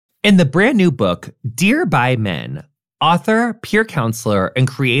In the brand new book, Dear Bi Men, author, peer counselor, and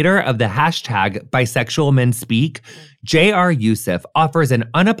creator of the hashtag Bisexual Men Speak, J.R. Yusuf offers an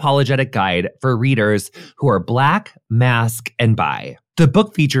unapologetic guide for readers who are Black, masc, and bi. The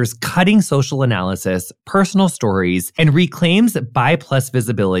book features cutting social analysis, personal stories, and reclaims bi plus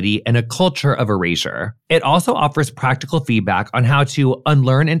visibility in a culture of erasure. It also offers practical feedback on how to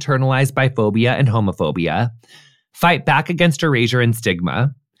unlearn internalized biphobia and homophobia, fight back against erasure and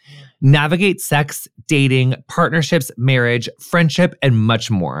stigma, navigate sex, dating, partnerships, marriage, friendship, and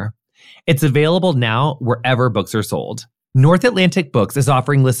much more. It's available now wherever books are sold. North Atlantic Books is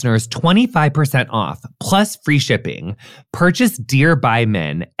offering listeners 25% off, plus free shipping. Purchase Dear Bi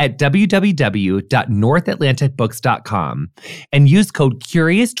Men at www.northatlanticbooks.com and use code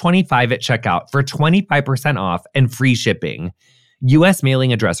CURIOUS25 at checkout for 25% off and free shipping. U.S.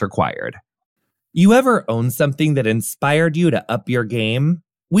 mailing address required. You ever own something that inspired you to up your game?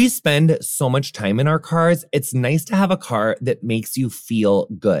 We spend so much time in our cars. It's nice to have a car that makes you feel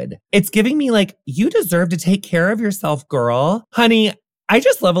good. It's giving me like, you deserve to take care of yourself, girl. Honey, I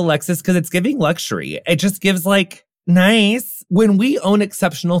just love a Lexus because it's giving luxury. It just gives like, nice. When we own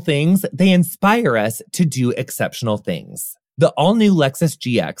exceptional things, they inspire us to do exceptional things. The all-new Lexus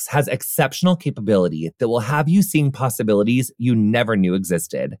GX has exceptional capability that will have you seeing possibilities you never knew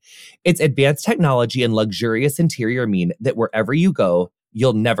existed. Its advanced technology and luxurious interior mean that wherever you go,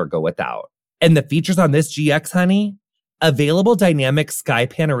 you'll never go without. And the features on this GX, honey? Available dynamic sky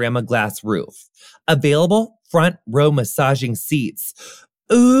panorama glass roof. Available front row massaging seats.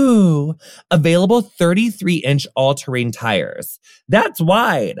 Ooh. Available 33-inch all-terrain tires. That's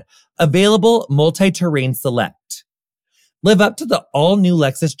wide. Available multi-terrain select. Live up to the all-new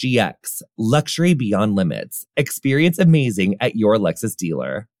Lexus GX. Luxury beyond limits. Experience amazing at your Lexus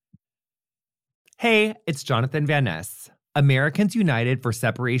dealer. Hey, it's Jonathan Van Ness. Americans United for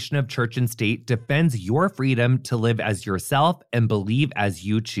Separation of Church and State defends your freedom to live as yourself and believe as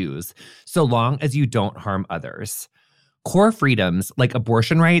you choose, so long as you don't harm others. Core freedoms like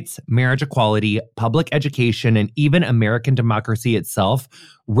abortion rights, marriage equality, public education, and even American democracy itself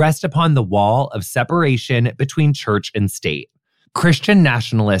rest upon the wall of separation between church and state. Christian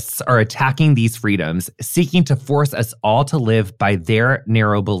nationalists are attacking these freedoms, seeking to force us all to live by their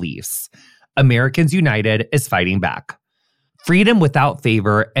narrow beliefs. Americans United is fighting back. Freedom without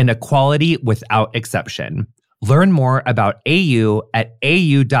favor and equality without exception. Learn more about AU at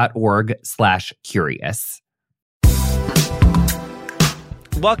au.org/curious.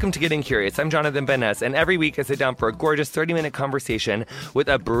 Welcome to Getting Curious. I'm Jonathan Van Ness, and every week I sit down for a gorgeous 30-minute conversation with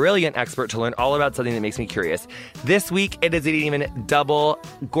a brilliant expert to learn all about something that makes me curious. This week, it is an even double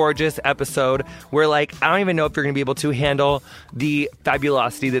gorgeous episode where, like, I don't even know if you're going to be able to handle the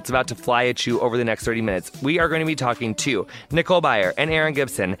fabulosity that's about to fly at you over the next 30 minutes. We are going to be talking to Nicole Byer and Erin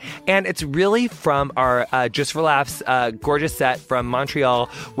Gibson, and it's really from our Just for Laughs gorgeous set from Montreal,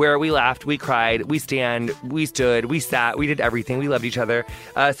 where we laughed, we cried, we stand, we stood, we sat, we did everything. We loved each other.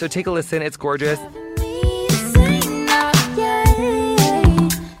 So take a listen. It's gorgeous.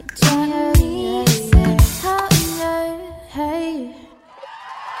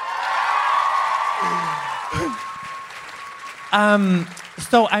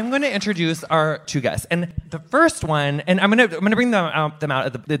 So I'm going to introduce our two guests, and the first one, and I'm going to bring them out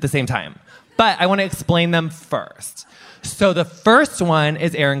at the same time, but I want to explain them first. So the first one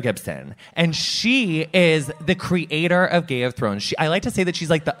is Erin Gibson, and she is the creator of Game of Thrones. I like to say that she's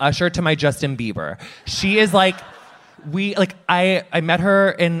like the Usher to my Justin Bieber. She is like, I met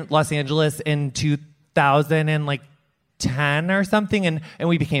her in Los Angeles in 2010 or something, and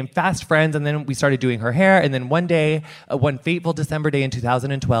we became fast friends, and then we started doing her hair, and then one day, one fateful December day in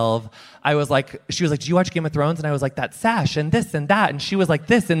 2012, she was like, do you watch Game of Thrones? And I was like, that sash, and this, and that, and she was like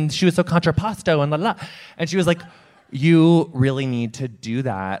this, and she was so contrapposto, and la la, and she was like, you really need to do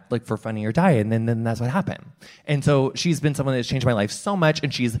that, like, for Funny or Die. And then that's what happened. And so she's been someone that's changed my life so much.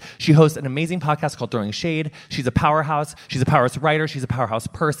 And she hosts an amazing podcast called Throwing Shade. She's a powerhouse. She's a powerhouse writer. She's a powerhouse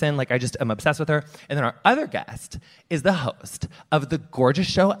person. Like, I just am obsessed with her. And then our other guest is the host of the gorgeous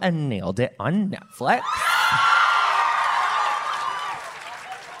show I Nailed It on Netflix.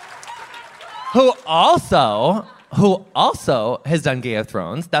 who also has done Game of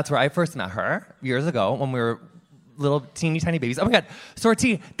Thrones. That's where I first met her years ago when we were little teeny tiny babies. Oh my God,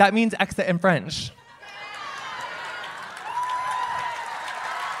 sortie, that means exit in French.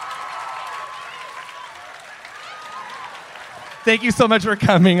 Thank you so much for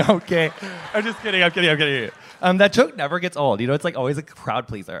coming. Okay, I'm just kidding. I'm kidding. That joke never gets old. You know, it's like always a crowd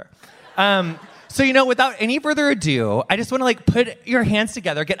pleaser. So, without any further ado, I just want to put your hands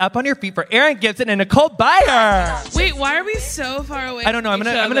together, get up on your feet for Erin Gibson and Nicole Byer. Wait, why are we so far away? I don't know. I'm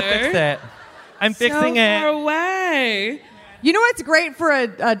gonna fix it. I'm fixing it. So far away. You know what's great for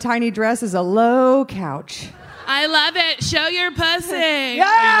a tiny dress is a low couch. I love it. Show your pussy.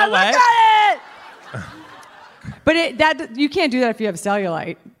 Yeah, You know look at it. But you can't do that if you have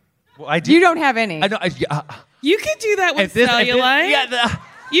cellulite. Well, I do. You don't have any. I know. You could do that with cellulite.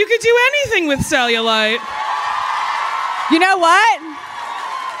 You could do anything with cellulite. You know what?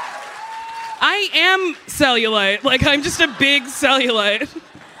 I am cellulite. I'm just a big cellulite.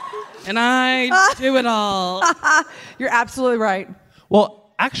 And I do it all. You're absolutely right.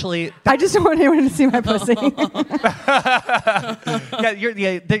 Well, actually, I just don't want anyone to see my pussy.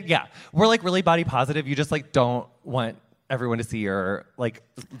 yeah. We're really body positive. You just don't want everyone to see your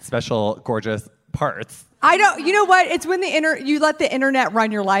special, gorgeous parts. I don't. You know what? It's when you let the internet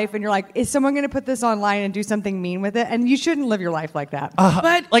run your life, and you're like, is someone going to put this online and do something mean with it? And you shouldn't live your life like that.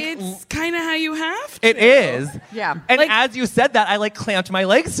 But it's kind of how you have to. It is. Yeah. And as you said that, I clamped my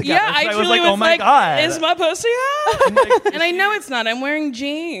legs together. Yeah, I was truly oh my God. Is my pussy out? And I know it's not. I'm wearing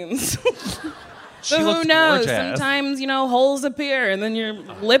jeans. She But who looks knows? gorgeous. Sometimes, holes appear, and then your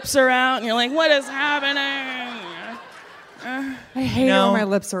lips are out, and you're like, what is happening? I hate it when my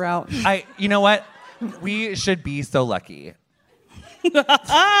lips are out. You know what? We should be so lucky. Is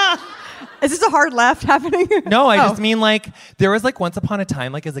this a hard left happening? No, I just mean there was once upon a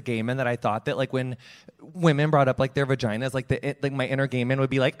time as a gay man that I thought that when women brought up their vaginas, my inner gay man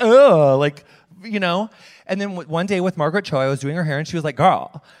would be oh, and then one day with Margaret Cho, I was doing her hair and she was like,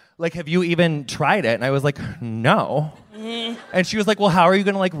 girl, have you even tried it? And I was like, no. And she was like, well, how are you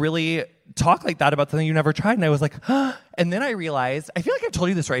going to really talk like that about something you never tried? And I was like, huh? And then I realized, I feel like I've told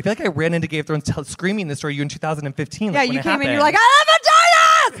you this story. I feel like I ran into Game of Thrones screaming this story to you in 2015. Yeah, you came in, you're like, I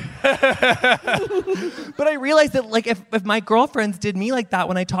have vaginas! But I realized that if my girlfriends did me like that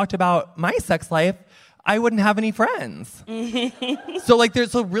when I talked about my sex life, I wouldn't have any friends. So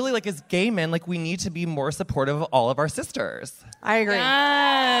really as gay men, we need to be more supportive of all of our sisters. I agree.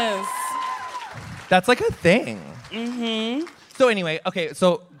 Yes. That's a thing. Mm-hmm. So anyway, okay,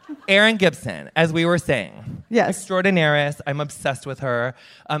 so Erin Gibson, as we were saying. Yes. Extraordinaris. I'm obsessed with her.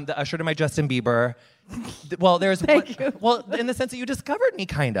 The usher to my Justin Bieber. Well, there's Thank you. Well, in the sense that you discovered me,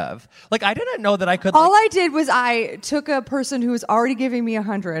 kind of. I didn't know that I could. All I did was I took a person who was already giving me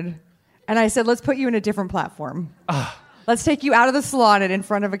 100, and I said, let's put you in a different platform. Let's take you out of the salon and in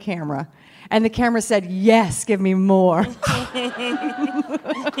front of a camera. And the camera said, yes, give me more.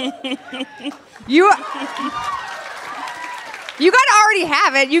 You gotta already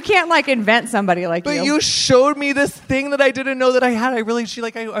have it. You can't invent somebody like you. But you showed me this thing that I didn't know that I had. I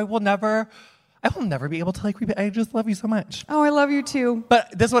will never be able to repay. I just love you so much. Oh, I love you too.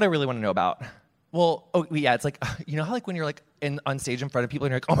 But this is what I really want to know about. Well, it's how when you're on stage in front of people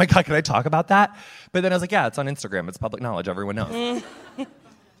and you're like, oh my God, can I talk about that? But then I was like, yeah, it's on Instagram. It's public knowledge. Everyone knows.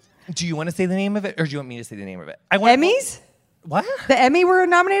 Do you want to say the name of it, or do you want me to say the name of it? Emmys? What? The Emmy we're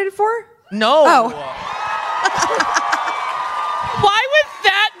nominated for? No. Oh. Why would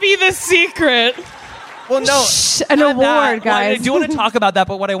that be the secret? Well, no. Shh, an award, guys. Well, I do want to talk about that,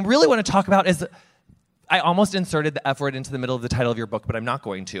 but what I really want to talk about is I almost inserted the F word into the middle of the title of your book, but I'm not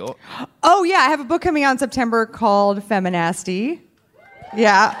going to. Oh, yeah. I have a book coming out in September called Feminasty.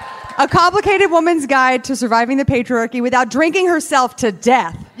 Yeah. A complicated woman's guide to surviving the patriarchy without drinking herself to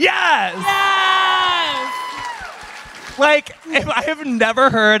death. Yes! Yes! If I have never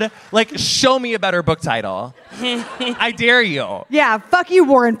heard, show me a better book title. I dare you. Yeah, fuck you,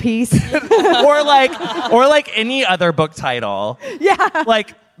 War and Peace. or any other book title. Yeah.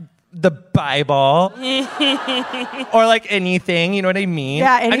 The Bible. Or anything, you know what I mean?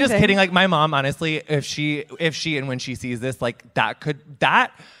 Yeah, anything. I'm just kidding. My mom, honestly, if she and when she sees this,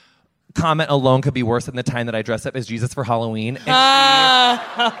 that comment alone could be worse than the time that I dressed up as Jesus for Halloween.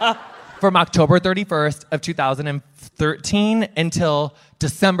 From October 31st of 2013 until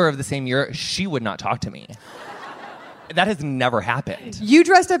December of the same year, she would not talk to me. That has never happened. You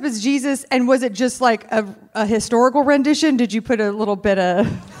dressed up as Jesus, and was it just a historical rendition? Did you put a little bit of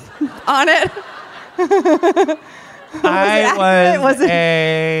on it? I was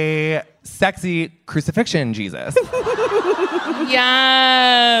a sexy crucifixion Jesus.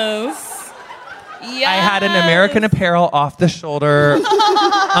 Yes. Yes. I had an American Apparel off-the-shoulder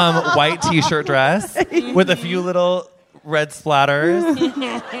white T-shirt dress with a few little red splatters.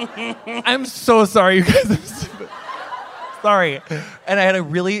 I'm so sorry, you guys. I'm sorry. And I had a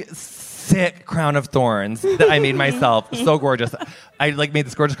really sick crown of thorns that I made myself. So gorgeous. I like made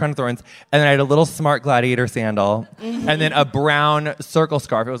this gorgeous crown of thorns, and then I had a little smart gladiator sandal, and then a brown circle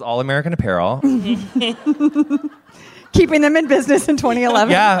scarf. It was all American Apparel. Keeping them in business in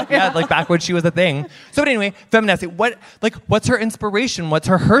 2011. Yeah, like back when she was a thing. So but anyway, feminazi, what's her inspiration? What's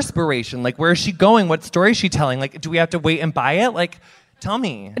her herspiration? Like, where is she going? What story is she telling? Like, do we have to wait and buy it? Like, tell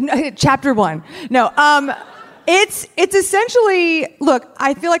me. Chapter 1. No, it's essentially, look,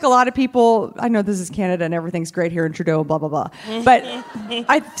 I feel like a lot of people, I know this is Canada and everything's great here in Trudeau, blah, blah, blah. But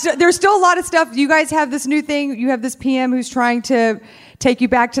there's still a lot of stuff. You guys have this new thing. You have this PM who's trying to take you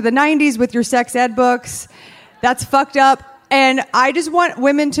back to the 90s with your sex ed books. That's fucked up. And I just want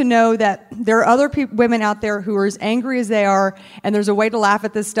women to know that there are other women out there who are as angry as they are, and there's a way to laugh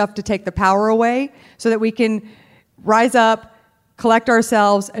at this stuff to take the power away so that we can rise up, collect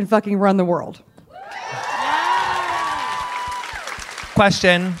ourselves, and fucking run the world.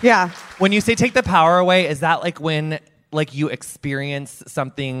 Question. Yeah. When you say take the power away, is that like when like you experience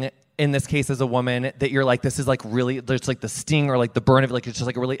something, in this case as a woman, that you're like, this is like really, there's like the sting or like the burn of it, like it's just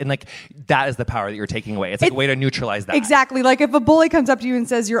like a really, and like that is the power that you're taking away. It's like a way to neutralize that. Exactly. Like if a bully comes up to you and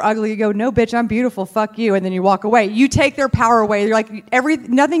says you're ugly, you go, no bitch, I'm beautiful, fuck you, and then you walk away. You take their power away. You're like,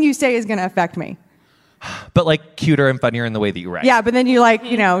 nothing you say is going to affect me. But like cuter and funnier in the way that you write. Yeah, but then you like,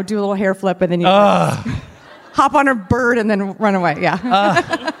 do a little hair flip and then you hop on a bird and then run away.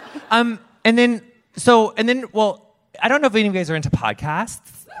 Yeah. And then, well, I don't know if any of you guys are into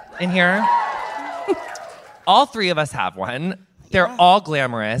podcasts in here. All three of us have one. They're all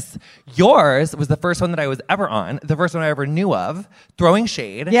glamorous. Yours was the first one that I was ever on, the first one I ever knew of, Throwing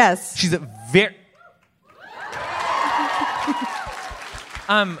Shade. Yes. She's a very...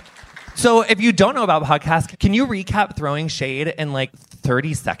 So if you don't know about podcasts, can you recap Throwing Shade in like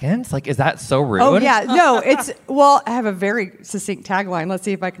 30 seconds? Like, is that so rude? Oh, yeah. No, well, I have a very succinct tagline. Let's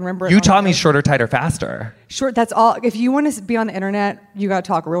see if I can remember it. You taught me shorter, tighter, faster. Short, that's all. If you want to be on the internet, you got to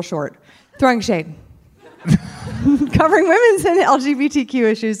talk real short. Throwing Shade. Covering women's and LGBTQ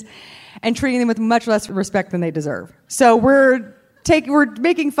issues and treating them with much less respect than they deserve. So we're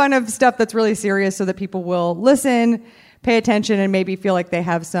making fun of stuff that's really serious so that people will listen, pay attention, and maybe feel like they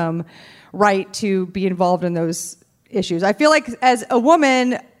have some right to be involved in those issues. I feel like as a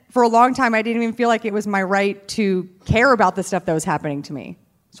woman, for a long time, I didn't even feel like it was my right to care about the stuff that was happening to me.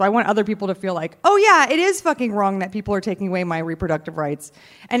 So I want other people to feel like, oh yeah, it is fucking wrong that people are taking away my reproductive rights.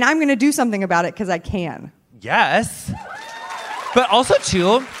 And I'm going to do something about it because I can. Yes. But also,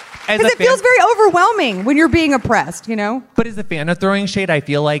 too... Because it feels very overwhelming when you're being oppressed, you know? But as a fan of Throwing Shade, I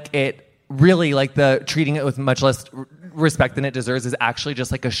feel like it really, like the treating it with much less respect than it deserves is actually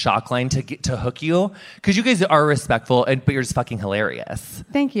just like a shock line to hook you. Because you guys are respectful, but you're just fucking hilarious.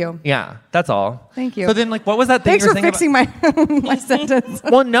 Thank you. Yeah, that's all. Thank you. So then, like, what was that thing Thanks for fixing my my sentence.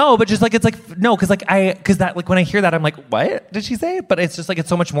 Well, no, but just like, it's like, no, because that, like, when I hear that, I'm like, what did she say? But it's just like, it's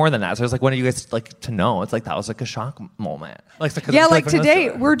so much more than that. So it's like, when you guys like to know? It's like, that was like a shock moment. Like, yeah, like today,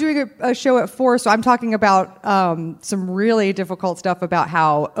 we're doing a show at 4, so I'm talking about some really difficult stuff about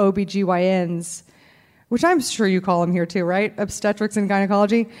how OBGYNs, which I'm sure you call them here too, right? Obstetrics and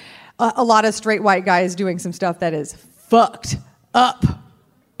gynecology. A lot of straight white guys doing some stuff that is fucked up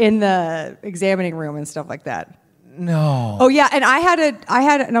in the examining room and stuff like that. No. Oh yeah, and I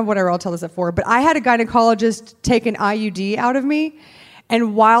had no, whatever, I'll tell this at 4, but I had a gynecologist take an IUD out of me.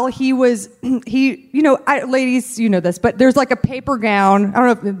 And while ladies, you know this, but there's like a paper gown. I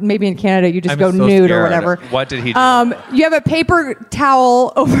don't know if maybe in Canada you just go nude scared. or whatever. What did he do? You have a paper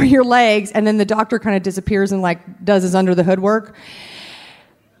towel over your legs, and then the doctor kind of disappears and like does his under the hood work.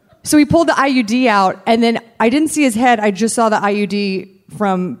 So he pulled the IUD out, and then I didn't see his head. I just saw the IUD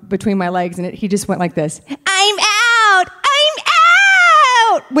from between my legs, and he just went like this. I'm out!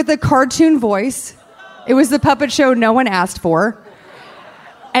 With a cartoon voice. It was the puppet show no one asked for.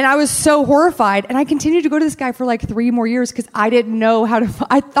 And I was so horrified. And I continued to go to this guy for like 3 more years because I didn't know how to...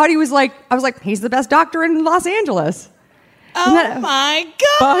 I thought he was like... I was like, he's the best doctor in Los Angeles. Oh my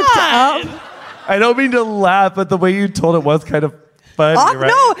God. Fucked up. I don't mean to laugh, but the way you told it was kind of funny,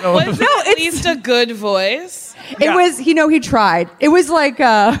 right? No, Was it at least a good voice? It was, he tried. It was like...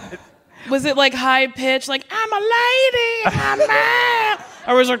 Was it like high pitched, like, I'm a lady, I'm out?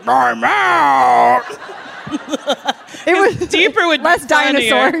 Or was it, I'm out? It was deeper with less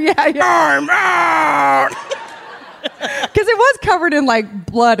dinosaur. Yeah. I'm out. Because it was covered in like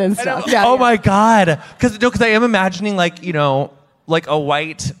blood and stuff. Yeah, oh my God. Because I am imagining like, like a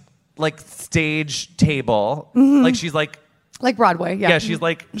white like stage table. Mm-hmm. Like she's like Broadway. Yeah. Yeah.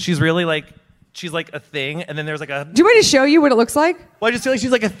 She's really like, she's like a thing. And then there's like a... Do you want me to show you what it looks like? Well, I just feel like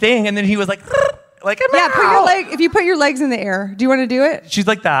she's like a thing. And then he was like... Like, if you put your legs in the air, do you want to do it? She's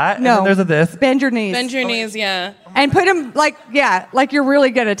like that. No. And then there's this. Bend your knees. Bend your knees, yeah. And put them like you're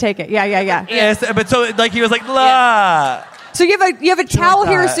really going to take it. Yeah. Yes, but so like he was like, la. So you have a towel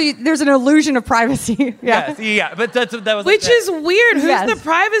here, so there's an illusion of privacy. Yeah. Yeah, but that was Which is weird. Who's the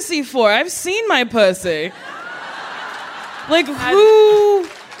privacy for? I've seen my pussy. Like, who's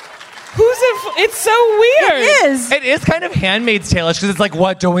it for? It's so weird. It is kind of Handmaid's Tale-ish because it's like,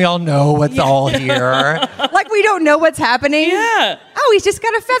 what, don't we all know what's all here? Like we don't know what's happening. Yeah. Oh, he's just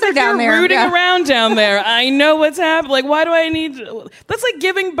got a feather down there. Rooting around down there. I know what's happening. Like, why do I need? That's like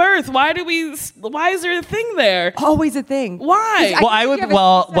giving birth. Why is there a thing there? Always a thing. Why?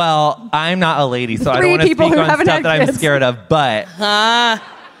 Well, I'm not a lady, so I don't want to speak on stuff that I'm scared of. But I'm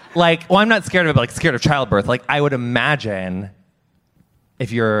not scared of it, but like scared of childbirth. Like I would imagine.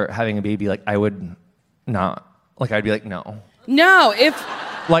 If you're having a baby, like I would not, like I'd be like, no. No,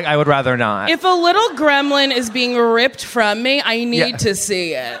 like I would rather not. If a little gremlin is being ripped from me, I need to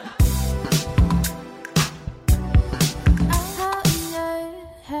see it.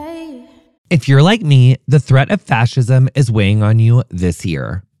 If you're like me, the threat of fascism is weighing on you this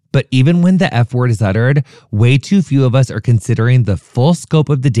year. But even when the F word is uttered, way too few of us are considering the full scope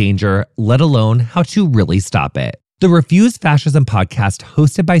of the danger, let alone how to really stop it. The Refuse Fascism podcast,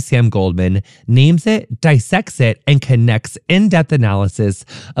 hosted by Sam Goldman, names it, dissects it, and connects in-depth analysis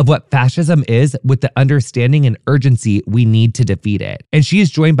of what fascism is with the understanding and urgency we need to defeat it. And she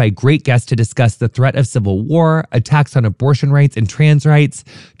is joined by great guests to discuss the threat of civil war, attacks on abortion rights and trans rights,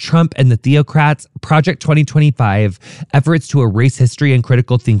 Trump and the theocrats, Project 2025, efforts to erase history and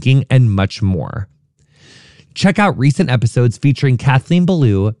critical thinking, and much more. Check out recent episodes featuring Kathleen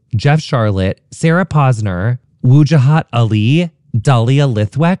Belew, Jeff Charlotte, Sarah Posner, Wujahat Ali, Dahlia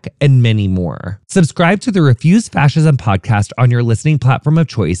Lithwick, and many more. Subscribe to the Refuse Fascism podcast on your listening platform of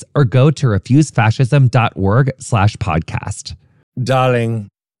choice or go to refusefascism.org/podcast. Darling,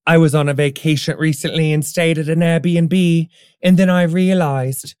 I was on a vacation recently and stayed at an Airbnb, and then I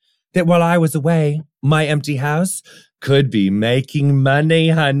realized that while I was away, my empty house could be making money,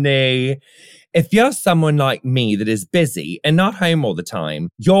 honey. If you're someone like me that is busy and not home all the time,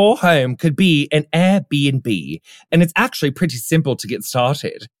 your home could be an Airbnb, and it's actually pretty simple to get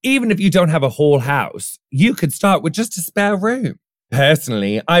started. Even if you don't have a whole house, you could start with just a spare room.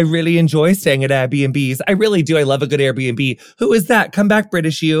 Personally, I really enjoy staying at Airbnbs. I really do. I love a good Airbnb. Who is that? Come back,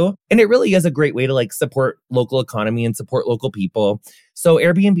 British you. And it really is a great way to like support local economy and support local people. So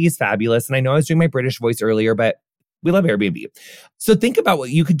Airbnb is fabulous. And I know I was doing my British voice earlier, but we love Airbnb. So think about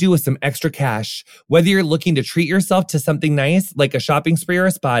what you could do with some extra cash, whether you're looking to treat yourself to something nice, like a shopping spree or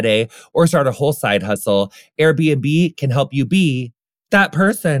a spa day, or start a whole side hustle. Airbnb can help you be that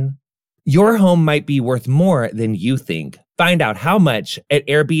person. Your home might be worth more than you think. Find out how much at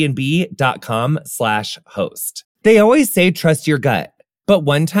airbnb.com/host. They always say trust your gut. But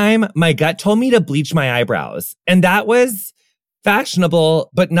one time, my gut told me to bleach my eyebrows. And that was fashionable,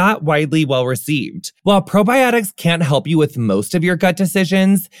 but not widely well received. While probiotics can't help you with most of your gut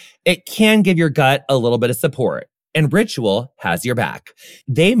decisions, it can give your gut a little bit of support. And Ritual has your back.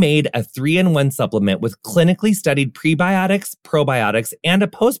 They made a 3-in-1 supplement with clinically studied prebiotics, probiotics, and a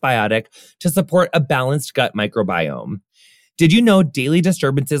postbiotic to support a balanced gut microbiome. Did you know daily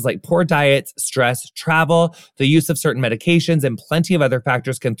disturbances like poor diets, stress, travel, the use of certain medications, and plenty of other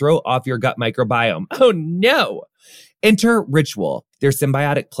factors can throw off your gut microbiome? Oh no! Enter Ritual. Their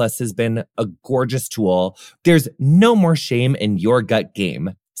Symbiotic Plus has been a gorgeous tool. There's no more shame in your gut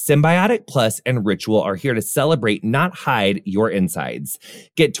game. Symbiotic Plus and Ritual are here to celebrate, not hide your insides.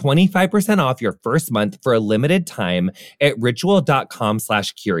 Get 25% off your first month for a limited time at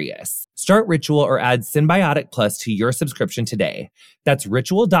ritual.com/curious. Start Ritual or add Symbiotic Plus to your subscription today. That's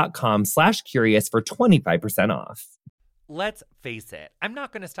ritual.com/curious for 25% off. Let's face it, I'm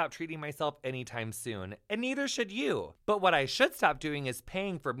not going to stop treating myself anytime soon, and neither should you. But what I should stop doing is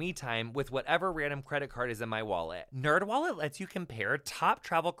paying for me time with whatever random credit card is in my wallet. NerdWallet lets you compare top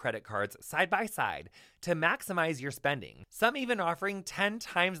travel credit cards side by side to maximize your spending. Some even offering 10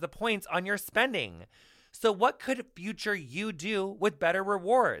 times the points on your spending. So what could future you do with better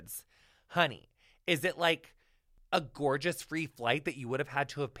rewards? Honey, is it like a gorgeous free flight that you would have had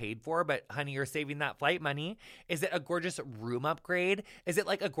to have paid for, but honey, you're saving that flight money? Is it a gorgeous room upgrade? Is it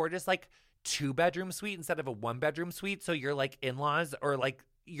like a gorgeous like 2-bedroom suite instead of a 1-bedroom suite? So your like in-laws or like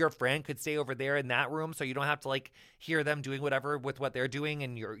your friend could stay over there in that room so you don't have to like hear them doing whatever with what they're doing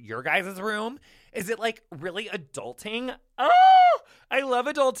in your guys' room? Is it like really adulting? Oh, I love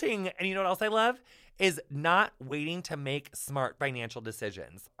adulting. And you know what else I love? is not waiting to make smart financial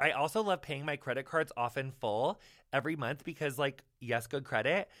decisions. I also love paying my credit cards off in full every month because, like, yes, good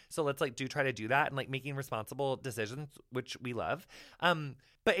credit. So let's like try to do that and like making responsible decisions, which we love.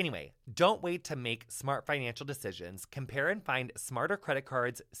 But anyway, don't wait to make smart financial decisions. Compare and find smarter credit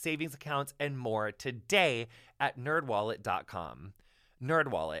cards, savings accounts, and more today at nerdwallet.com.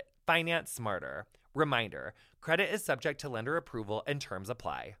 NerdWallet, finance smarter. Reminder, credit is subject to lender approval and terms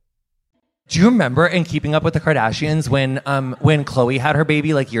apply. Do you remember in Keeping Up with the Kardashians when Khloe had her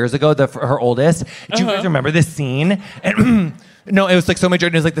baby like years ago, her oldest? Do you guys remember this scene? And no, it was like so much.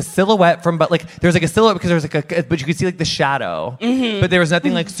 It was like the silhouette from, but like there was like a silhouette because there was like but you could see like the shadow. But there was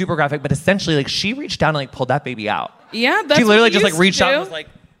nothing like super graphic. But essentially, like she reached down and like pulled that baby out. Yeah, that's she literally what just like reached out and was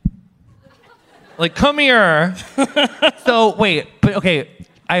like, come here. So wait, but okay.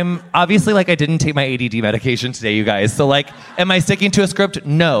 I'm obviously like I didn't take my ADD medication today, you guys. So like, am I sticking to a script?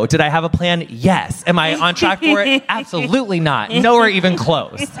 No. Did I have a plan? Yes. Am I on track for it? Absolutely not. Nowhere even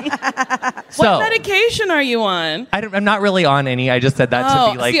close. What medication are you on? I'm not really on any. I just said that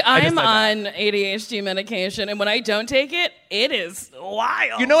to be like. See, I'm on ADHD medication, and when I don't take it, it is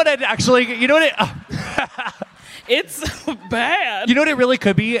wild. You know what? It's bad. You know what it really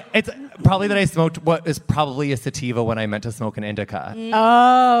could be? It's probably that I smoked what is probably a sativa when I meant to smoke an indica.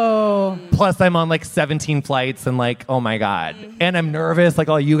 Oh. Plus, I'm on like 17 flights and like, oh my God. And I'm nervous. Like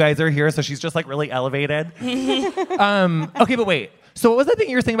all you guys are here, so she's just like really elevated. Okay, but wait. So what was that thing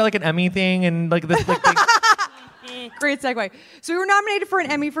you were saying about like an Emmy thing and like this like thing? Great segue. So we were nominated for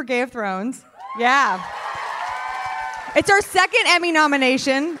an Emmy for Game of Thrones. Yeah. It's our second Emmy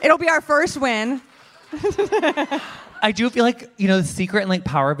nomination. It'll be our first win. I do feel like, the secret and like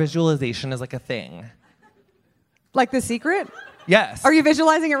power visualization is like a thing. Like The Secret? Yes. Are you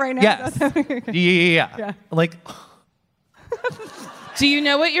visualizing it right now? Yes. Yeah. Like. Do you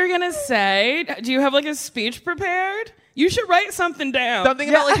know what you're going to say? Do you have like a speech prepared? You should write something down. Something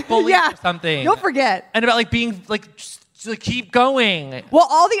about like bullying or something. You'll forget. And about like being like, just keep going. Well,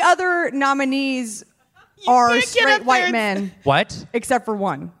 all the other nominees are straight white men. What? Except for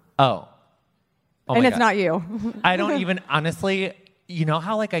one. Oh. And it's not you. I don't even, honestly, you know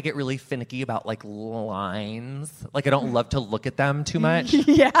how like I get really finicky about like lines? Like I don't love to look at them too much.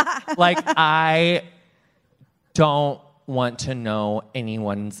 Yeah. Like I don't want to know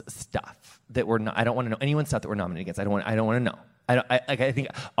anyone's stuff that I don't want to know anyone's stuff that we're nominated against. I don't want to know. I think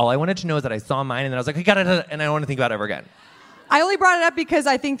all I wanted to know is that I saw mine and then I was like, I got it, and I don't want to think about it ever again. I only brought it up because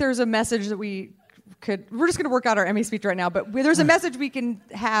I think there's a message that we're just going to work out our Emmy speech right now, but there's a message we can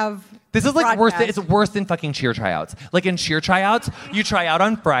have. This is like it's worse than fucking cheer tryouts. Like in cheer tryouts, you try out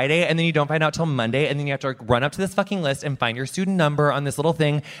on Friday and then you don't find out till Monday and then you have to like run up to this fucking list and find your student number on this little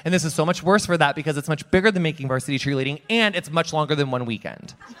thing. And this is so much worse for that because it's much bigger than making varsity cheerleading and it's much longer than one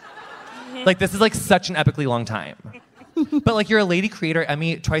weekend. Like this is like such an epically long time. But like you're a lady creator,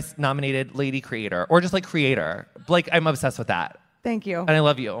 Emmy twice nominated lady creator, or just like creator. Like I'm obsessed with that. Thank you. And I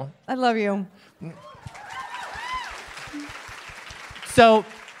love you. I love you. So,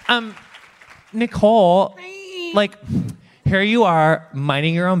 Nicole, like, here you are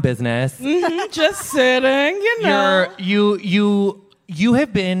minding your own business. Just sitting, You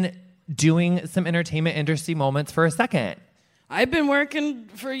have been doing some entertainment industry moments for a second. I've been working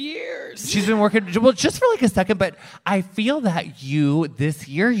for years. She's been working, well, just for like a second, but I feel that this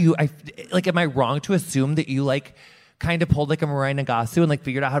year, am I wrong to assume that you like kind of pulled like a Mariah Nagasu and like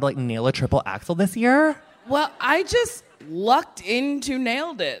figured out how to like nail a triple axel this year? Well, I just lucked into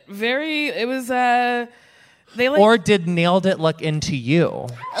nailed it. Or did nailed it luck into you?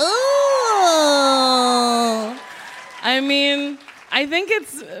 Oh. I mean, I think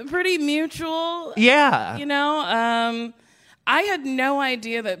it's pretty mutual. Yeah. I had no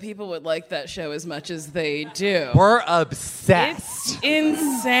idea that people would like that show as much as they do. We're obsessed. It's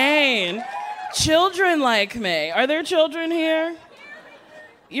insane. Children like me. Are there children here?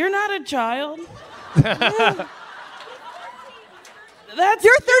 You're not a child. You're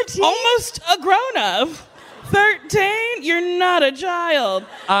 13. Almost a grown-up. 13? You're not a child.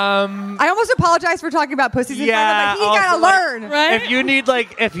 I almost apologize for talking about pussies in front of him, but he gotta learn. Right? If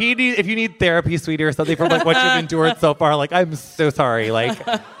you need therapy, sweetie, or something from like what you've endured so far, like I'm so sorry. Like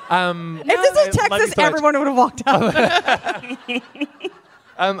if this is Texas, everyone would have walked out.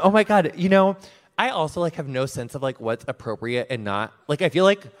 Oh my God. I also like have no sense of like what's appropriate and not. Like I feel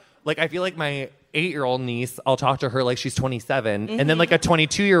like my 8-year-old niece, I'll talk to her like she's 27, and then like a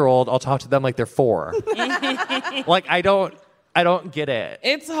 22-year-old, I'll talk to them like they're 4. Like I don't get it.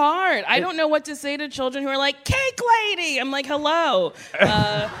 It's hard. I don't know what to say to children who are like, cake lady. I'm like, hello.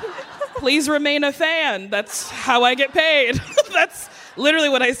 Please remain a fan. That's how I get paid. That's literally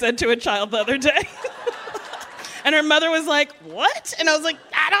what I said to a child the other day. And her mother was like, what? And I was like,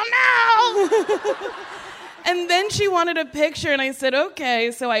 I don't know. And then she wanted a picture, and I said,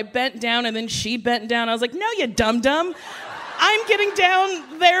 okay. So I bent down, and then she bent down. I was like, no, you dum-dum. I'm getting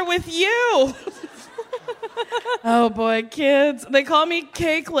down there with you. Oh, boy, kids. They call me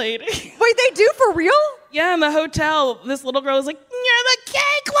Cake Lady. Wait, they do for real? Yeah, in the hotel, this little girl was like, you're the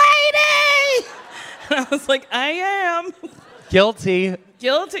Cake Lady! And I was like, I am. Guilty.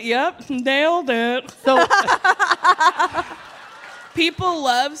 Guilty, yep, nailed it. So people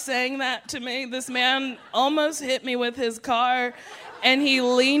love saying that to me. This man almost hit me with his car, and he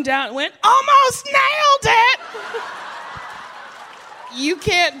leaned out and went, almost nailed it! You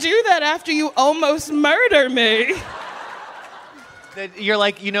can't do that after you almost murder me. you're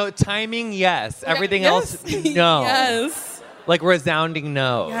like, timing, yes. Everything else, no. Yes. Like resounding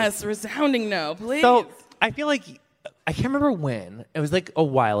no. Yes, resounding no, please. So I feel like, I can't remember when. It was like a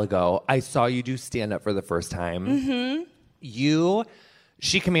while ago. I saw you do stand-up for the first time. Mm-hmm.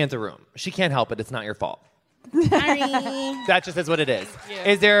 She commands a room. She can't help it. It's not your fault. Sorry. That just is what it is.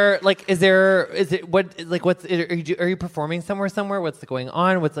 Yeah. Are you performing somewhere? What's going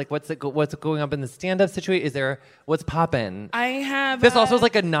on? What's going up in the stand-up situation? What's poppin'? I have. This also is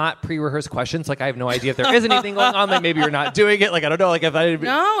like a not pre-rehearsed question, so like I have no idea if there is anything going on. Like maybe you're not doing it. Like I don't know. Like if I.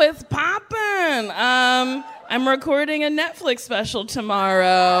 No, it's poppin'. I'm recording a Netflix special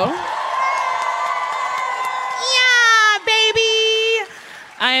tomorrow. Yeah, baby.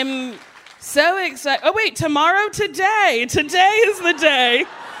 I'm so excited. Oh, wait, tomorrow? Today. Today is the day.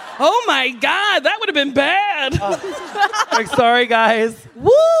 Oh, my God. That would have been bad. Like, sorry, guys.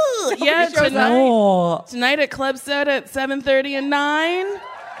 Woo! Yeah, tonight at Club Soda at 7:30 and 9.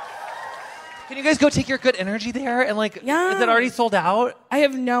 Can you guys go take your good energy there? And like, Yeah. Is it already sold out? I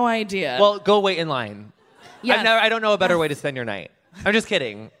have no idea. Well, go wait in line. Yes. I don't know a better way to spend your night. I'm just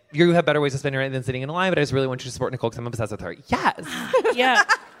kidding. You have better ways to spend your night than sitting in a line, but I just really want you to support Nicole because I'm obsessed with her. Yes. Yeah.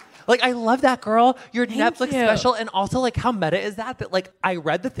 Like, I love that, girl. Your Netflix you. special, and also, like, how meta is that? That, like, I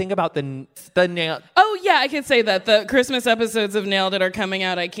read the thing about the nail. Oh, yeah, I can say that. The Christmas episodes of Nailed It are coming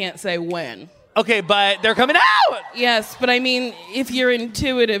out. I can't say when. Okay, but they're coming out! Yes, but I mean, if you're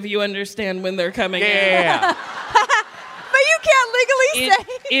intuitive, you understand when they're coming out. Yeah. But you can't legally say.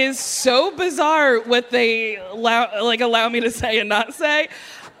 It is so bizarre what they allow me to say and not say.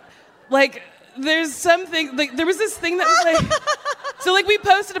 Like, there's something, like, there was this thing that was like, so like we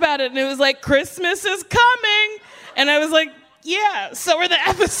posted about it and it was like, Christmas is coming. And I was like, yeah, so are the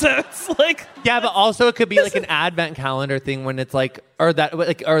episodes. Like, yeah, but also it could be like an advent calendar thing when it's like, maybe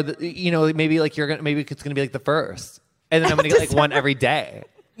like maybe it's gonna be like the first. And then I'm gonna get like one every day.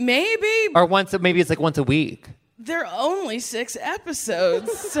 Maybe. Or maybe it's like once a week. There are only 6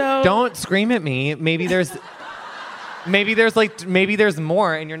 episodes, so. Don't scream at me. Maybe there's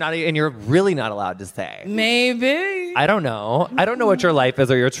more, and you're really not allowed to say. Maybe. I don't know. I don't know what your life is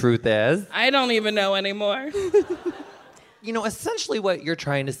or your truth is. I don't even know anymore. Essentially what you're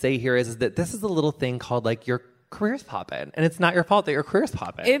trying to say here is that this is a little thing called like your career's poppin', and it's not your fault that your career's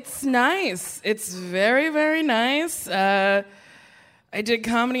poppin'. It's nice. It's very, very nice. I did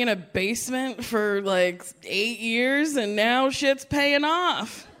comedy in a basement for like 8 years, and now shit's paying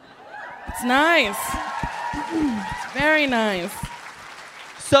off. It's nice. It's very nice.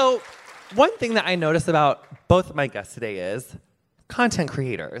 So, one thing that I notice about both of my guests today is content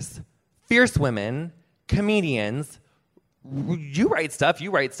creators, fierce women, comedians. You write stuff.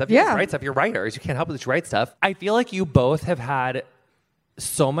 You guys write stuff. You're writers. You can't help it that you write stuff. I feel like you both have had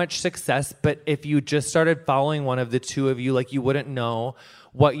so much success, but if you just started following one of the two of you, like you wouldn't know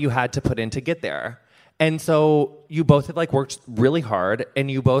what you had to put in to get there. And so you both have like worked really hard, and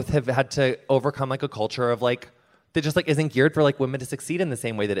you both have had to overcome like a culture of like that just like isn't geared for like women to succeed in the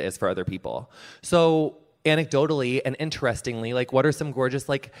same way that it is for other people. So anecdotally and interestingly, like what are some gorgeous,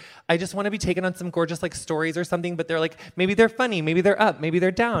 like I just want to be taken on some gorgeous like stories or something, but they're like, maybe they're funny, maybe they're up, maybe they're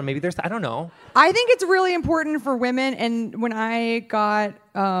down, maybe I don't know. I think it's really important for women, and when I got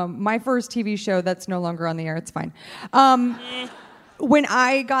my first TV show that's no longer on the air, it's fine. When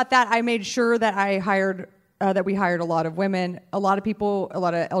I got that, I made sure that we hired a lot of women, a lot of people, a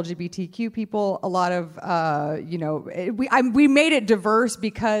lot of LGBTQ people, a lot of, we made it diverse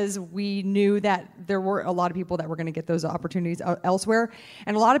because we knew that there were a lot of people that were going to get those opportunities elsewhere.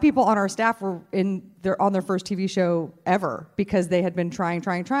 And a lot of people on our staff were on their first TV show ever because they had been trying,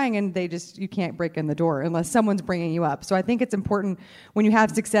 and you can't break in the door unless someone's bringing you up. So I think it's important when you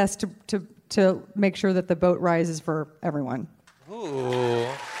have success to make sure that the boat rises for everyone. Ooh.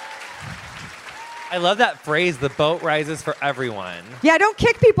 I love that phrase, the boat rises for everyone. Yeah, don't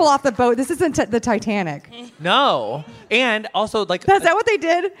kick people off the boat. This isn't the Titanic. No. And also, like... Is that what they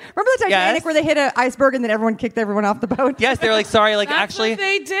did? Remember the Titanic Yes. where they hit an iceberg and then everyone kicked everyone off the boat? Yes, they were like, sorry, like, That's actually... what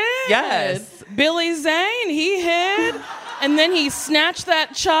they did. Yes. Billy Zane, he hid, and then he snatched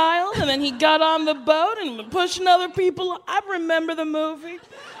that child, and then he got on the boat and was pushing other people. I remember the movie.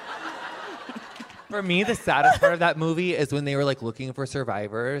 For me, the saddest part of that movie is when they were like looking for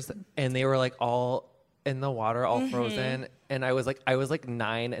survivors and they were like all in the water, all frozen. And I was like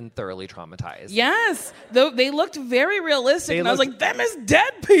 9 and thoroughly traumatized. Yes, they looked very realistic, and I was like, them is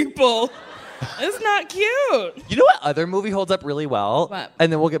dead people. It's not cute. You know what other movie holds up really well? What?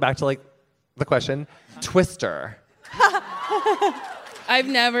 And then we'll get back to like the question. Twister. I've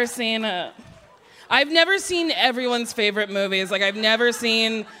never seen everyone's favorite movies. Like, I've never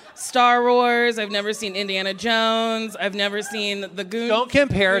seen Star Wars. I've never seen Indiana Jones. I've never seen The Goonies. Don't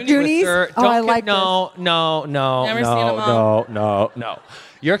compare Goonies? Twister. Oh, I like no. Never seen them all. No.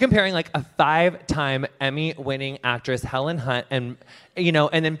 You're comparing like a 5-time Emmy-winning actress, Helen Hunt, and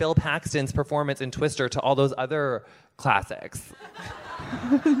then Bill Paxton's performance in Twister to all those other classics.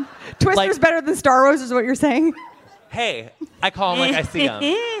 Twister's better than Star Wars is what you're saying? Hey, I call them like I see them.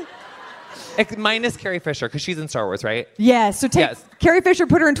 Minus Carrie Fisher, because she's in Star Wars, right? Yes. So take Carrie Fisher,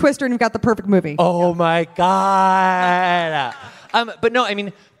 put her in Twister, and you've got the perfect movie. Oh my God. But no, I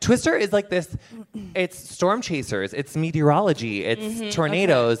mean, Twister is like this. It's storm chasers. It's meteorology. It's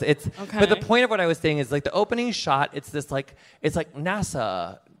tornadoes. Okay. But the point of what I was saying is like the opening shot. It's like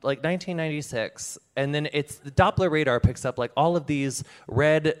NASA, like 1996, and then it's the Doppler radar picks up like all of these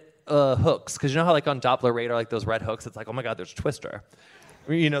red hooks, because you know how like on Doppler radar, like those red hooks, it's like, oh my God, there's Twister.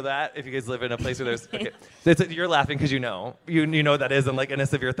 You know that? If you guys live in a place where there's... Okay. You're laughing because you know what that is, and like in a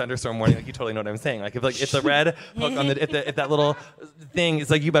severe thunderstorm warning, like you totally know what I'm saying. Like if like it's a red hook on if that little thing, it's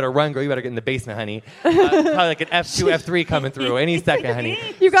like, you better run, girl. You better get in the basement, honey. Probably like an F2, F3 coming through any second, honey.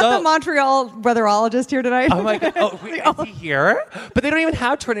 You got the Montreal weatherologist here tonight. Oh my God. Oh, wait, is he here? But they don't even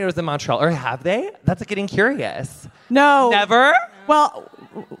have tornadoes in Montreal, or have they? That's like getting curious. No. Never? Well,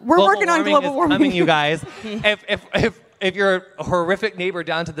 we're working on global warming. Coming, you guys. If you're a horrific neighbor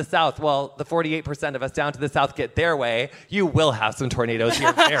down to the south, well, the 48% of us down to the south get their way, you will have some tornadoes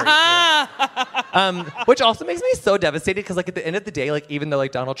here very soon. Which also makes me so devastated, because like at the end of the day, like even though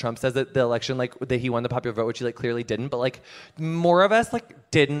like Donald Trump says that the election, like that he won the popular vote, which he like clearly didn't, but like more of us like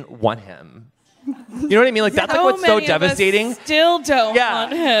didn't want him. You know what I mean? Like that's like what's so devastating. Still don't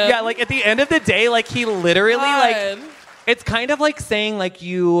want him. Yeah, like at the end of the day, like he literally like, it's kind of like saying like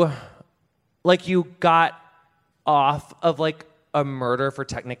you got off of like a murder for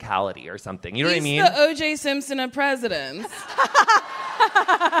technicality or something. You know what I mean? He's the O.J. Simpson of presidents.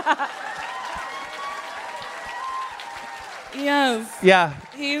 Yes. Yeah.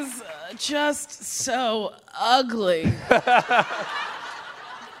 He's just so ugly.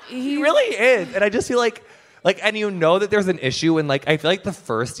 He really is. And I just feel like, and you know that there's an issue, and like, I feel like the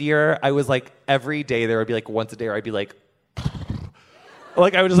first year I was like, every day there would be like once a day, or I'd be like I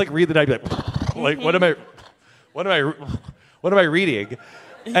would just like read that, I'd be like, what am I reading?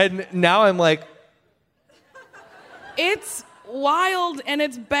 And now I'm like, it's wild, and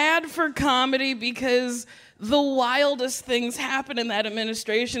it's bad for comedy, because the wildest things happen in that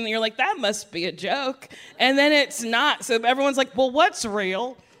administration, and you're like, that must be a joke. And then it's not. So everyone's like, well, what's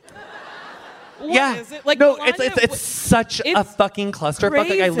real? What is it? Like, no, it's such a fucking clusterfuck.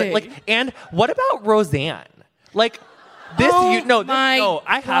 Crazy. And what about Roseanne? Like, this,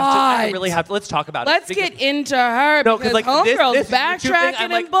 I really have to. Let's talk about it. Let's get into her. No, because like homegirl's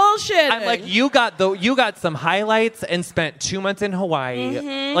backtracking and bullshit. I'm like, you got some highlights and spent 2 months in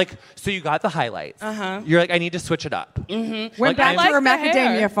Hawaii. Like, so you got the highlights. You're like, I need to switch it up. Went back to her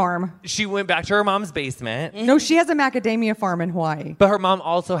macadamia farm. She went back to her mom's basement. No, she has a macadamia farm in Hawaii. But her mom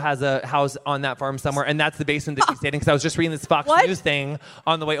also has a house on that farm somewhere, and that's the basement that she stayed in. Because I was just reading this Fox News thing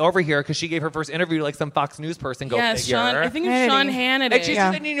on the way over here, because she gave her first interview to like some Fox News person. Go figure. I think it's Sean Hannity. And she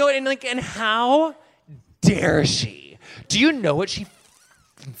said, and how dare she? Do you know what she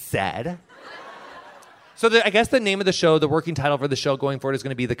said? So I guess the name of the show, the working title for the show going forward, is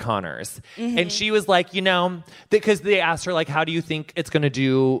going to be The Connors. And she was like, because they asked her like, how do you think it's going to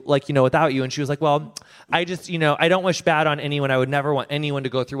do, like, without you? And she was like, well, I just, I don't wish bad on anyone. I would never want anyone to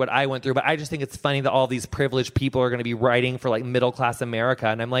go through what I went through. But I just think it's funny that all these privileged people are going to be writing for like middle class America.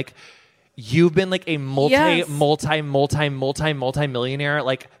 And I'm like, you've been like a multi-millionaire,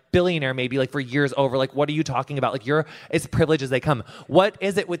 like billionaire maybe, like for years over. Like, what are you talking about? Like, you're as privileged as they come. What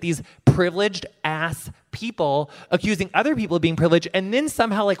is it with these privileged ass people accusing other people of being privileged, and then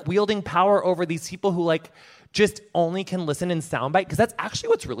somehow like wielding power over these people who like just only can listen in soundbite, because that's actually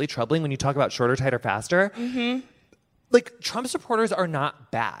what's really troubling when you talk about shorter, tighter, faster. Mm-hmm. Like, Trump supporters are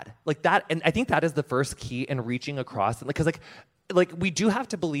not bad. Like that, and I think that is the first key in reaching across. Because like we do have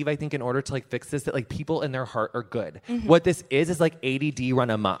to believe, I think, in order to like fix this, that like people in their heart are good. Mm-hmm. What this is like ADD run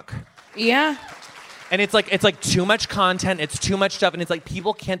amok. Yeah. And it's like too much content, it's too much stuff, and it's like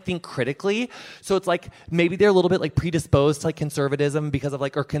people can't think critically. So it's like maybe they're a little bit like predisposed to like conservatism because of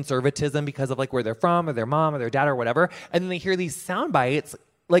like, or conservatism because of like where they're from or their mom or their dad or whatever. And then they hear these sound bites.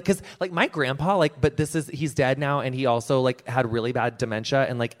 Like, cause like my grandpa, like, but he's dead now, and he also like had really bad dementia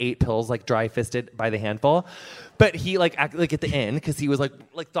and like ate pills like dry fisted by the handful. But he like acted like at the end, cause he was like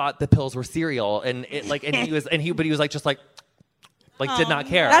thought the pills were cereal, and it like, and he was like just like did not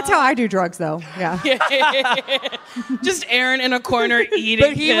care. That's how I do drugs, though. Yeah. Just Erin in a corner eating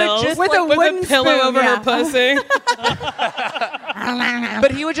but he pills would just, with a pillow spoon, over yeah. her pussy.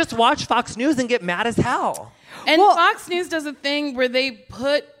 But he would just watch Fox News and get mad as hell. And Fox News does a thing where they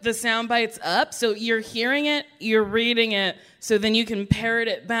put the sound bites up, so you're hearing it, you're reading it, so then you can parrot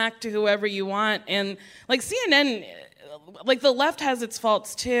it back to whoever you want. And like CNN, like the left has its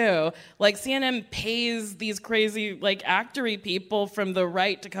faults too. Like CNN pays these crazy like actory people from the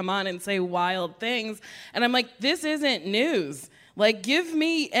right to come on and say wild things. And I'm like, this isn't news. Like, give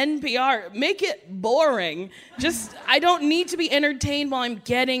me NPR. Make it boring. I don't need to be entertained while I'm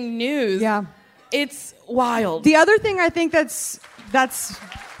getting news. Yeah. It's wild. The other thing I think that's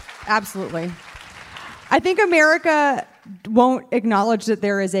absolutely. I think America won't acknowledge that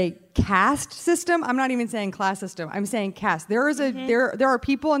there is a caste system. I'm not even saying class system. I'm saying caste. There is there are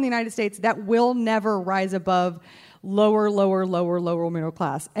people in the United States that will never rise above lower middle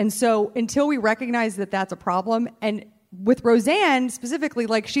class. And so until we recognize that that's a problem, and with Roseanne specifically,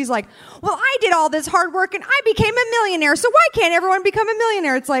 like she's like, well, I did all this hard work and I became a millionaire, so why can't everyone become a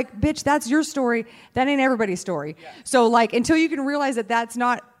millionaire? It's like, bitch, that's your story. That ain't everybody's story. Yeah. So like, until you can realize that that's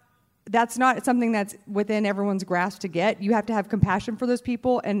not something that's within everyone's grasp to get, you have to have compassion for those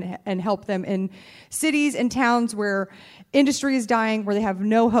people and help them in cities and towns where industry is dying, where they have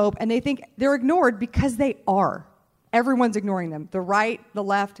no hope, and they think they're ignored because they are. Everyone's ignoring them. The right, the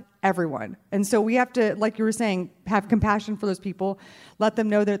left, everyone. And so we have to, like you were saying, have compassion for those people. Let them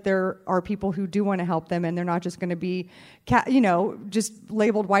know that there are people who do want to help them, and they're not just going to be, just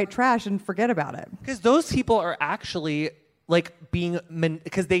labeled white trash and forget about it. Because those people are actually like being,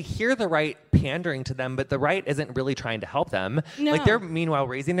 because they hear the right pandering to them, but the right isn't really trying to help them. No. Like they're meanwhile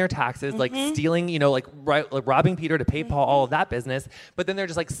raising their taxes, like stealing, like robbing Peter to pay Paul, all of that business. But then they're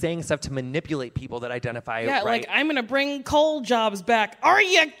just like saying stuff to manipulate people that identify right. Like, I'm going to bring coal jobs back. Are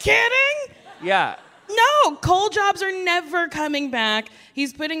you kidding? Yeah. No, coal jobs are never coming back.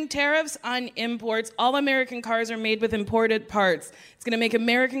 He's putting tariffs on imports. All American cars are made with imported parts. It's going to make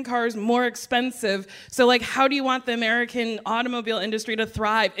American cars more expensive. So, like, how do you want the American automobile industry to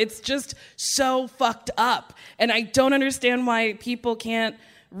thrive? It's just so fucked up. And I don't understand why people can't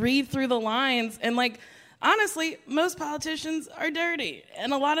read through the lines. And, like, honestly, most politicians are dirty.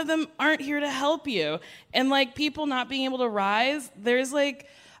 And a lot of them aren't here to help you. And, like, people not being able to rise, there's, like...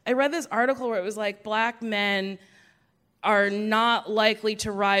 I read this article where it was like black men are not likely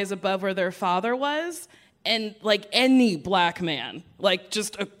to rise above where their father was, and like any black man, like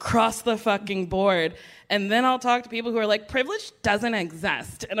just across the fucking board. And then I'll talk to people who are like, privilege doesn't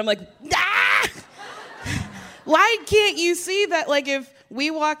exist. And I'm like, ah! Why can't you see that? Like if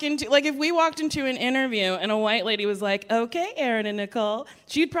we walked into an interview and a white lady was like, okay, Erin and Nicole,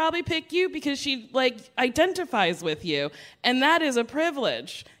 she'd probably pick you because she like identifies with you. And that is a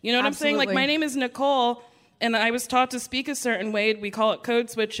privilege. You know what Absolutely. I'm saying? Like my name is Nicole and I was taught to speak a certain way. We call it code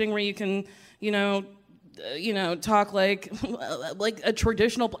switching, where you can, talk like a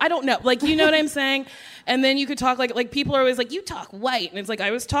traditional, I don't know, like, you know what I'm saying? And then you could talk like people are always like, you talk white. And it's like,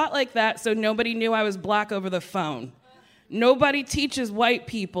 I was taught like that, so nobody knew I was black over the phone. Nobody teaches white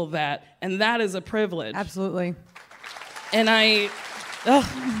people that, and that is a privilege. Absolutely. And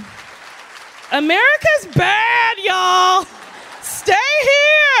America's bad, y'all. Stay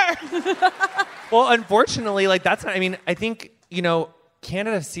here. Well, unfortunately, like that's not, I mean, I think,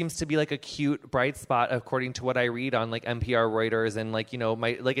 Canada seems to be like a cute bright spot according to what I read on like NPR, Reuters, and like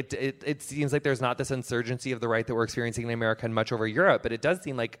it seems like there's not this insurgency of the right that we're experiencing in America and much over Europe, but it does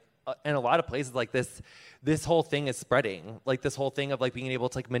seem like in a lot of places like this whole thing is spreading, like this whole thing of like being able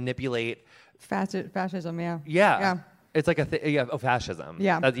to like manipulate fascism. Yeah. It's like fascism.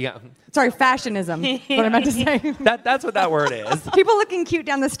 Yeah. Yeah. Sorry, fashionism. What I meant to say. That's what that word is. People looking cute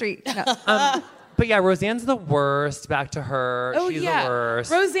down the street. No. But yeah, Roseanne's the worst. Back to her. Oh, She's yeah. the worst.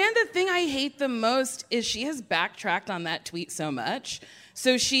 Roseanne, the thing I hate the most is she has backtracked on that tweet so much.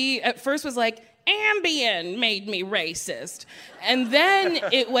 So she at first was like, Ambien made me racist. And then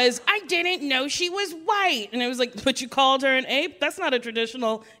it was, I didn't know she was white. And it was like, but you called her an ape? That's not a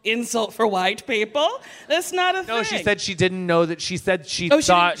traditional insult for white people. That's not a thing. No, she said she didn't know that. She said she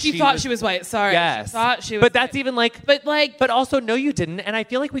thought she was white. Sorry. Yes. She thought she was but that's white. even like, but also no, you didn't. And I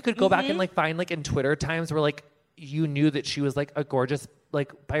feel like we could go back and like find like in Twitter times where like you knew that she was like a gorgeous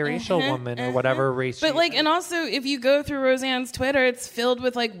like biracial woman or whatever race. But like, and also if you go through Roseanne's Twitter, it's filled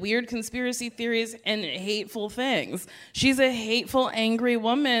with like weird conspiracy theories and hateful things. She's a hateful, angry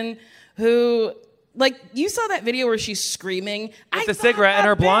woman who, like, you saw that video where she's screaming with the cigarette and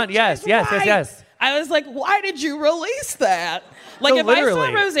her blonde. Yes. I was like, why did you release that? Like, No, if literally.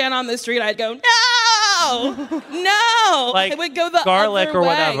 I saw Roseanne on the street, I'd go, no. Like it would go the garlic other or way.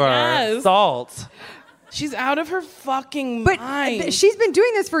 whatever, Yes. salt. She's out of her fucking But mind. she's been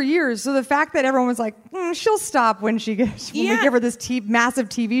doing this for years, so the fact that everyone was like, she'll stop when we give her this massive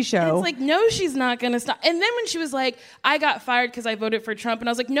TV show. It's like, no, she's not going to stop. And then when she was like, I got fired because I voted for Trump, and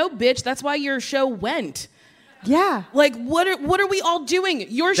I was like, no, bitch, that's why your show went. Yeah. Like, what are we all doing?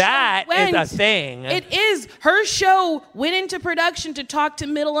 Your That show went. is a thing. It is. Her show went into production to talk to